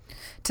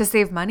 To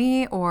save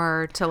money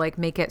or to like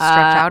make it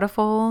stretch out a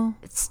full?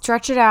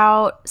 Stretch it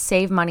out,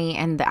 save money,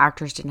 and the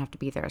actors didn't have to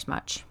be there as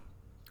much.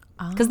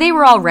 Because they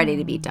were all ready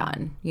to be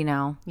done, you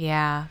know?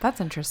 Yeah, that's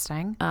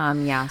interesting.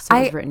 Yeah, so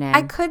it was written in.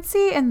 I could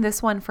see in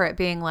this one for it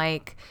being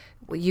like,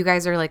 you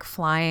guys are like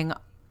flying,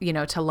 you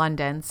know, to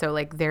London. So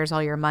like there's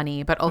all your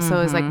money. But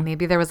also is like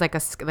maybe there was like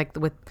like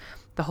with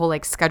the whole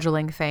like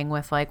scheduling thing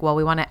with like, well,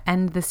 we want to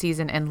end the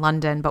season in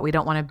London, but we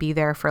don't want to be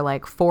there for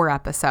like 4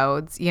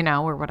 episodes, you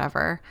know, or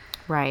whatever.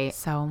 Right.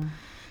 So,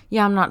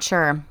 yeah, I'm not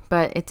sure,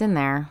 but it's in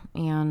there,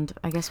 and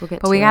I guess we'll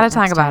get. But we got to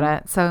talk about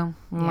it. So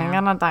we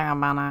gotta talk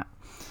about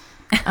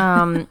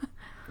it.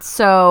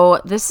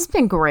 So this has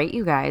been great,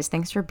 you guys.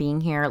 Thanks for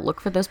being here.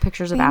 Look for those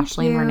pictures of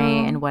Ashley and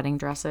Renee in wedding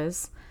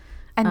dresses,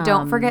 and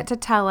don't forget to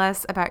tell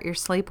us about your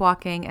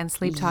sleepwalking and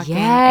sleep talking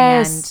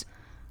and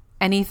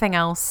anything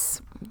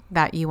else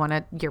that you want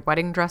to, your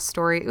wedding dress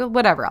story,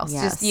 whatever else.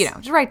 Just, you know,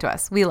 just write to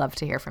us. We love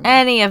to hear from you.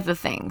 Any of the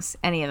things.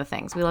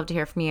 We love to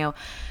hear from you.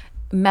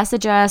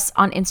 Message us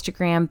on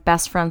Instagram,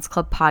 Best Friends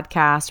Club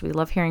Podcast. We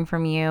love hearing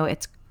from you.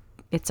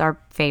 It's our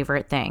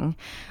favorite thing.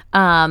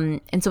 And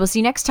so we'll see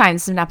you next time.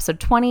 This is an episode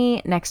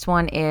 20. Next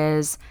one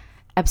is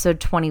episode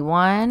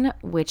 21,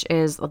 which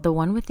is the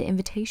one with the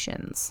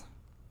invitations.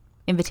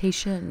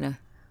 Invitation.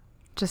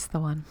 Just the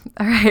one.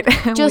 All right.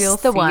 Just we'll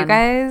the see one. you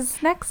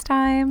guys next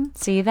time.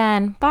 See you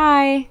then.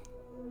 Bye.